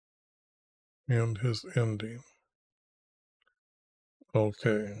and his ending.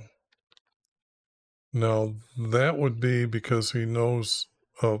 Okay. Now, that would be because he knows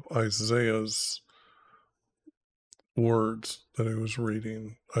of Isaiah's words that he was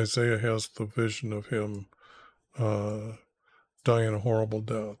reading. Isaiah has the vision of him dying a horrible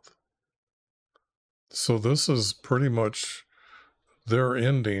death. So this is pretty much their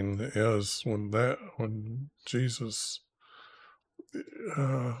ending, as when Jesus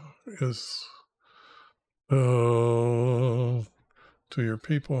is to your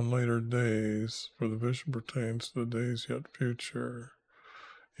people in later days, for the vision pertains to the days yet future.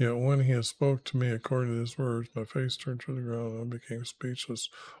 Yet when he had spoke to me according to his words, my face turned to the ground and I became speechless.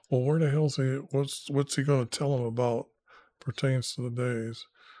 Well, where the hell's he? What's he going to tell him about? Pertains to the days.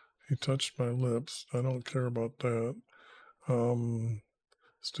 He touched my lips. I don't care about that.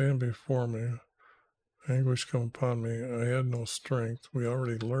 Stand before me. Anguish come upon me. I had no strength. We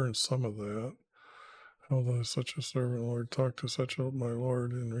already learned some of that. How does such a servant, Lord, talk to such a my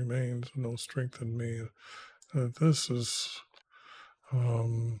Lord, and remains no strength in me? This is.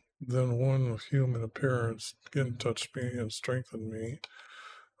 Then one of human appearance again touched me and strengthened me.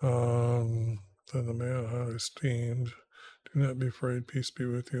 Then the man highly esteemed. Do not be afraid. Peace be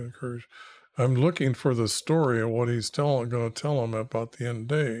with you and courage. I'm looking for the story of what he's going to tell him about the end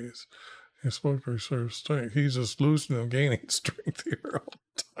days. He spoke to reserve strength. He's just losing and gaining strength here all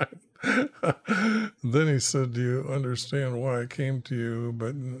the time. Then he said, "Do you understand why I came to you?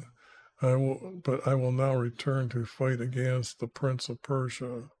 But I will now return to fight against the prince of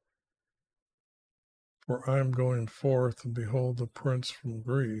Persia. For I am going forth, and behold, the prince from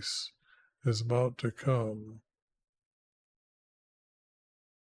Greece is about to come."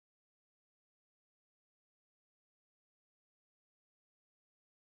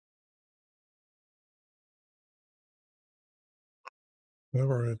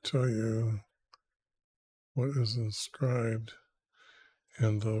 Never I tell you what is inscribed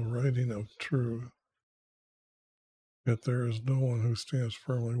in the writing of truth, yet there is no one who stands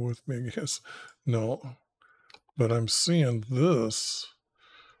firmly with me against. No, but I'm seeing this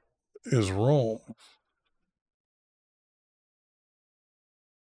is Rome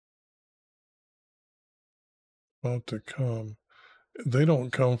about to come. They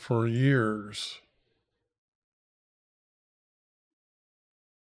don't come for years.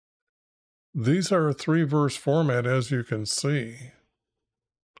 These are a 3-verse format, as you can see.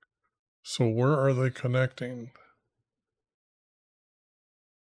 So where are they connecting?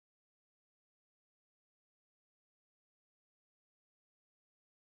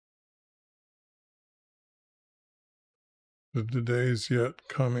 The days yet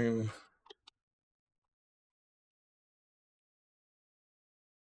coming.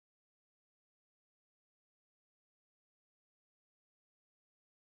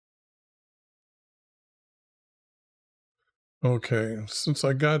 Okay, since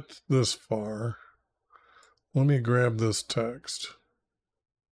I got this far, let me grab this text.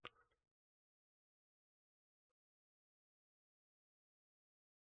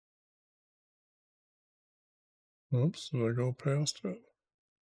 Oops, did I go past it?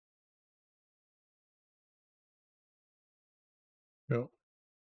 Yep.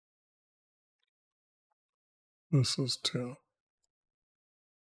 This is 10.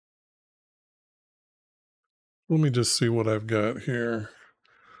 Let me just see what I've got here,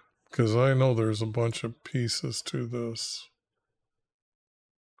 because I know there's a bunch of pieces to this.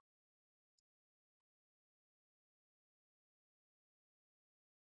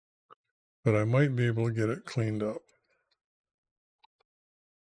 But I might be able to get it cleaned up.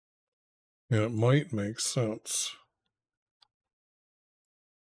 And it might make sense.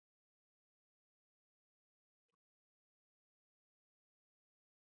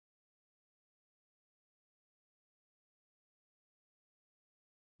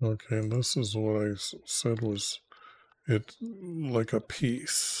 Okay, and this is what I said was it like a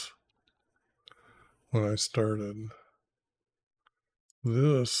piece when I started.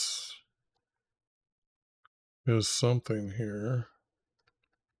 This is something here.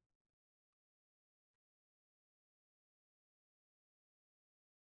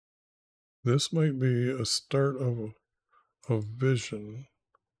 This might be a start of a vision.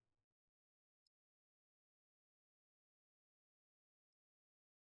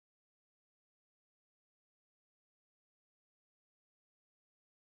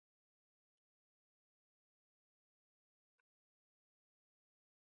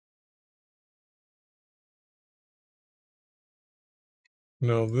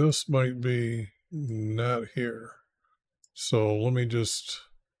 Now this might be not here. So let me just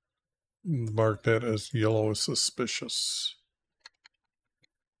mark that as yellow suspicious.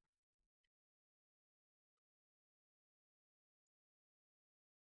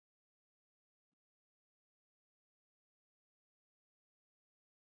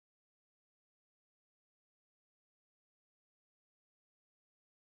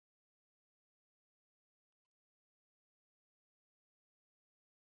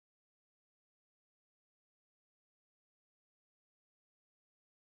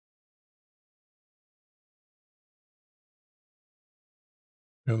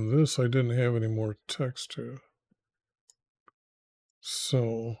 And this I didn't have any more text to.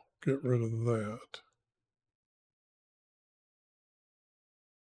 So get rid of that.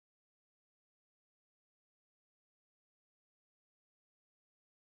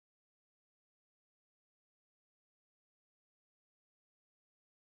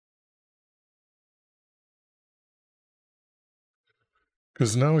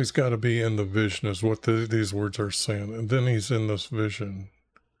 Because now he's got to be in the vision is what these words are saying. And then he's in this vision.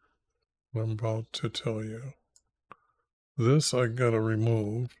 I'm about to tell you. This I got to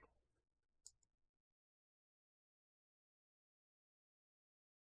remove.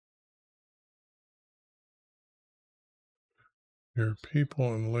 Your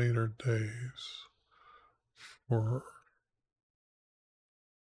people in later days. For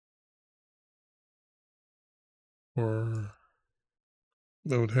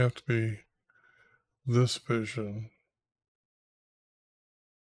that would have to be this vision.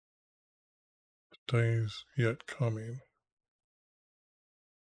 Days yet coming.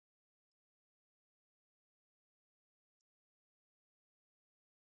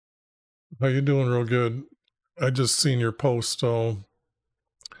 How you doing? Real good. I just seen your post, so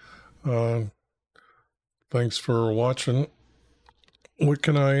thanks for watching. What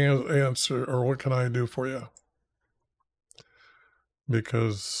can I answer, or what can I do for you?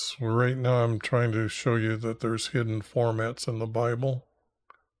 Because right now I'm trying to show you that there's hidden formats in the Bible.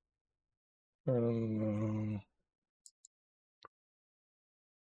 And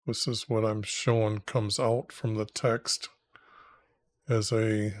this is what I'm showing comes out from the text as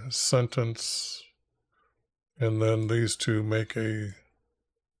a sentence, and then these two make the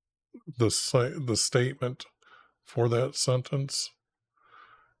statement for that sentence,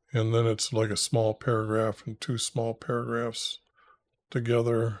 and then it's like a small paragraph and two small paragraphs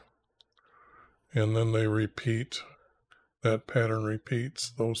together, and then they repeat. That pattern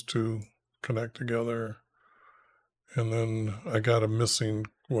repeats. Those two connect together, and then I got a missing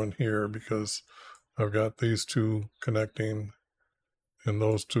one here because I've got these two connecting and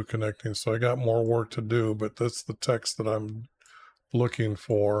those two connecting. So I got more work to do, but that's the text that I'm looking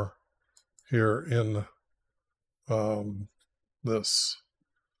for here in this,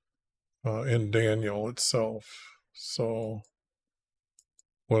 in Daniel itself. So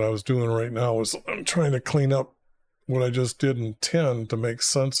what I was doing right now is I'm trying to clean up what I just did in 10 to make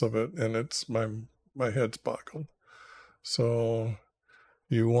sense of it, and it's my head's boggled. So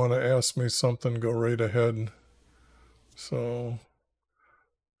you want to ask me something, go right ahead. So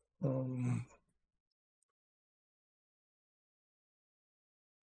I'm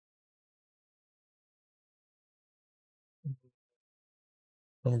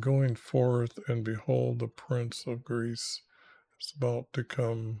going forth, and behold, the prince of Greece is about to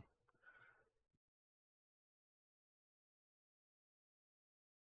come.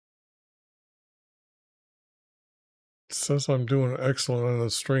 It says I'm doing excellent on the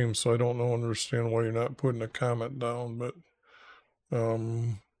stream, so I don't understand why you're not putting a comment down, but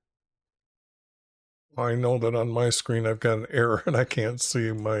I know that on my screen I've got an error and I can't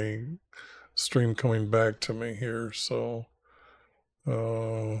see my stream coming back to me here. So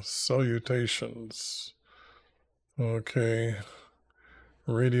salutations. Okay.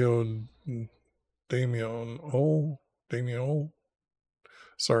 Radio Damien.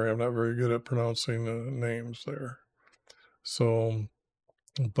 Sorry, I'm not very good at pronouncing the names there. So,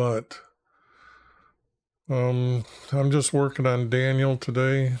 but I'm just working on Daniel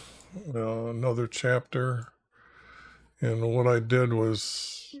today, another chapter. And what I did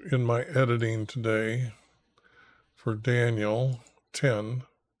was in my editing today for Daniel 10,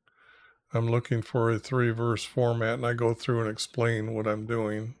 I'm looking for a 3-verse format, and I go through and explain what I'm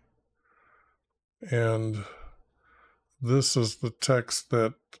doing. And this is the text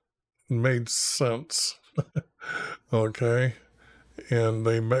that made sense. Okay. And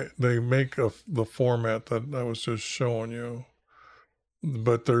they make the format that I was just showing you.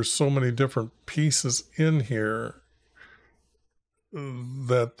 But there's so many different pieces in here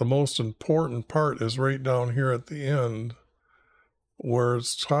that the most important part is right down here at the end, where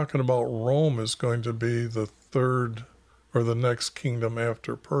it's talking about Rome is going to be the third or the next kingdom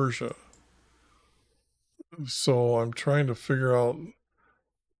after Persia. So I'm trying to figure out,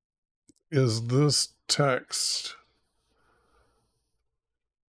 is this text,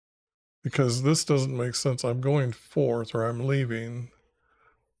 because this doesn't make sense. I'm going forth, or I'm leaving,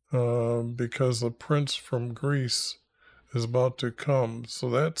 because the prince from Greece is about to come. So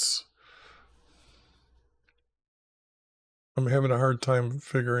I'm having a hard time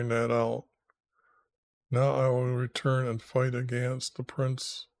figuring that out. Now I will return and fight against the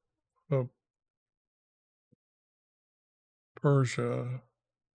prince of Persia,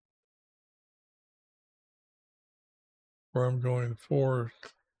 where I'm going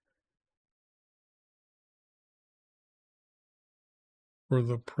forth for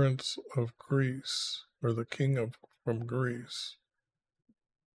the prince of Greece, or the king from Greece.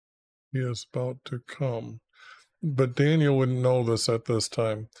 He is about to come. But Daniel wouldn't know this at this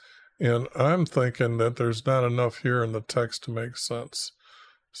time. And I'm thinking that there's not enough here in the text to make sense.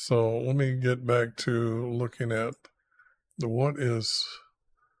 So let me get back to looking at what is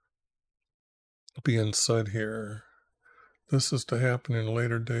being said here. This is to happen in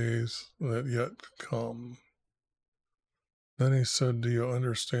later days that yet come. Then he said, do you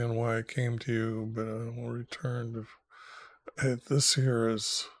understand why I came to you? But I will return to... This here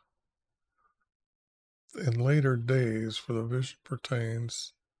is in later days, for the vision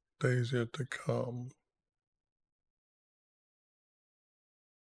pertains days yet to come.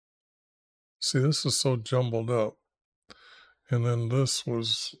 See, this is so jumbled up. And then this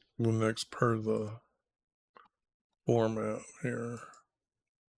was the next part of the format here.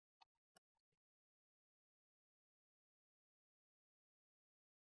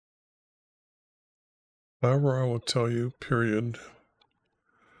 However, I will tell you, period,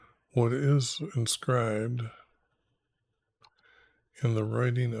 what is inscribed in the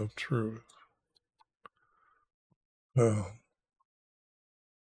writing of truth.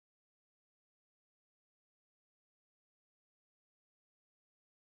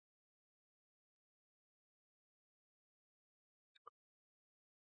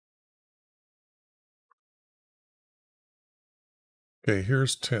 Okay,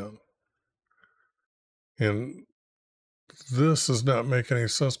 here's 10. And this does not make any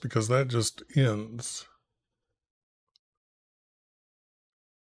sense because that just ends.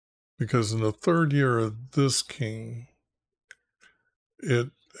 Because in the third year of this king,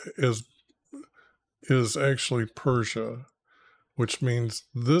 it is actually Persia, which means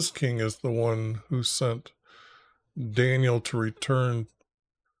this king is the one who sent Daniel to return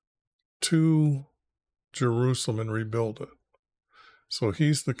to Jerusalem and rebuild it. So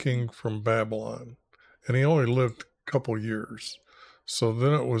he's the king from Babylon, and he only lived a couple years. So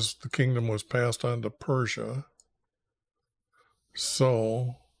then the kingdom was passed on to Persia.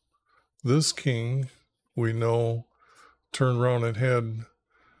 So this king, we know, turned around and had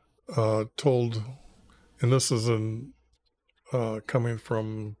told, and this is coming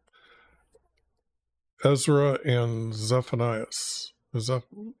from Ezra and Zephaniah,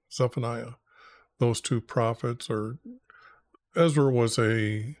 those two prophets, or Ezra was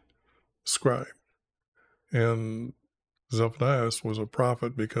a scribe, and Zephaniah was a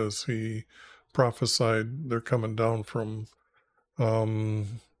prophet because he prophesied they're coming down from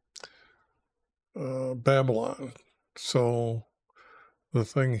Babylon. So the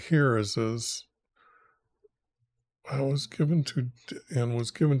thing here is I was given to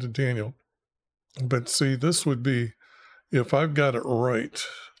Daniel. But see, this would be, if I've got it right,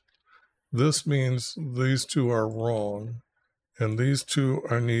 this means these two are wrong, and these two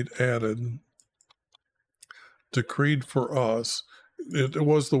I need added. Decreed for us. It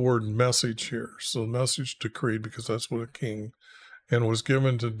was the word message here. So message decreed, because that's what a king, and was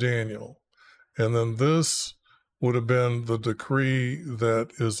given to Daniel. And then this would have been the decree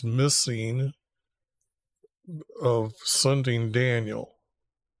that is missing of sending Daniel.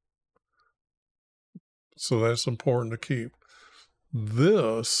 So that's important to keep.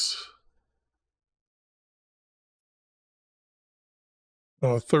 This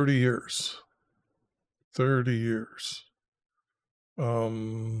 30 years. 30 years.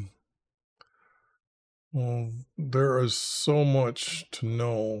 Well, there is so much to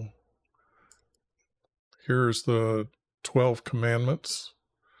know. Here's the 12 commandments.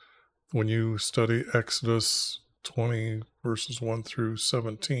 When you study Exodus 20 verses 1 through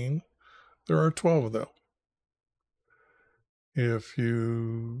 17, there are 12 of them. If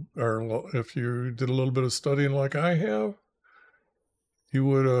you did a little bit of studying like I have, you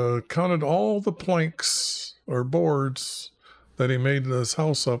would have counted all the planks or boards that he made this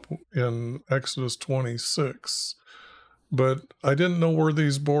house up in Exodus 26. But I didn't know where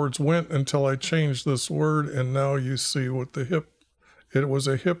these boards went until I changed this word, and now you see what it was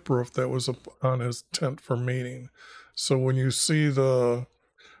a hip roof that was on his tent for meeting. So when you see the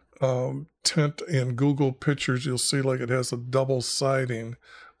tent in Google pictures, you'll see like it has a double siding.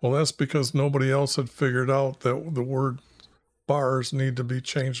 Well, that's because nobody else had figured out that the word bars need to be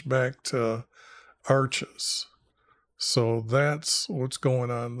changed back to arches. So that's what's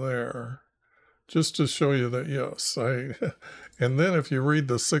going on there. Just to show you that, yes, and then if you read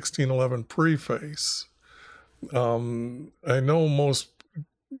the 1611 preface, I know most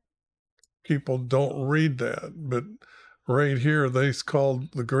people don't read that, but right here they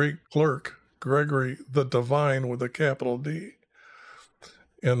called the great clerk Gregory the Divine with a capital D.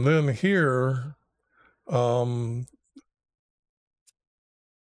 And then here,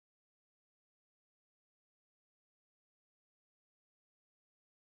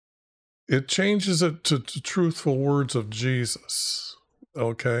 it changes it to truthful words of Jesus.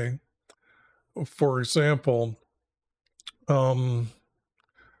 Okay. For example,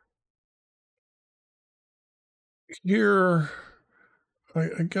 here,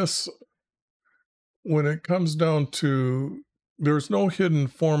 I guess when it comes down to, there's no hidden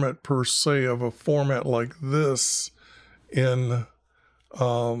format per se of a format like this in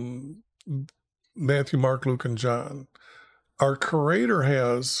Matthew, Mark, Luke, and John. Our Creator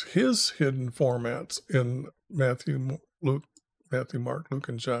has his hidden formats in Matthew, Mark, Luke,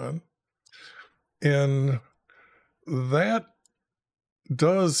 and John. And that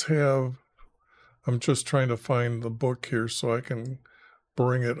does have, I'm just trying to find the book here so I can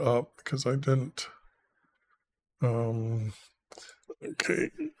bring it up because I didn't. Okay.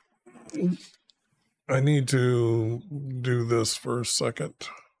 I need to do this for a second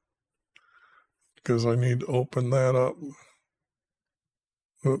because I need to open that up.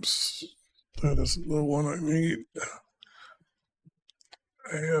 Oops, that isn't the one I need.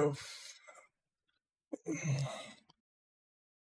 I have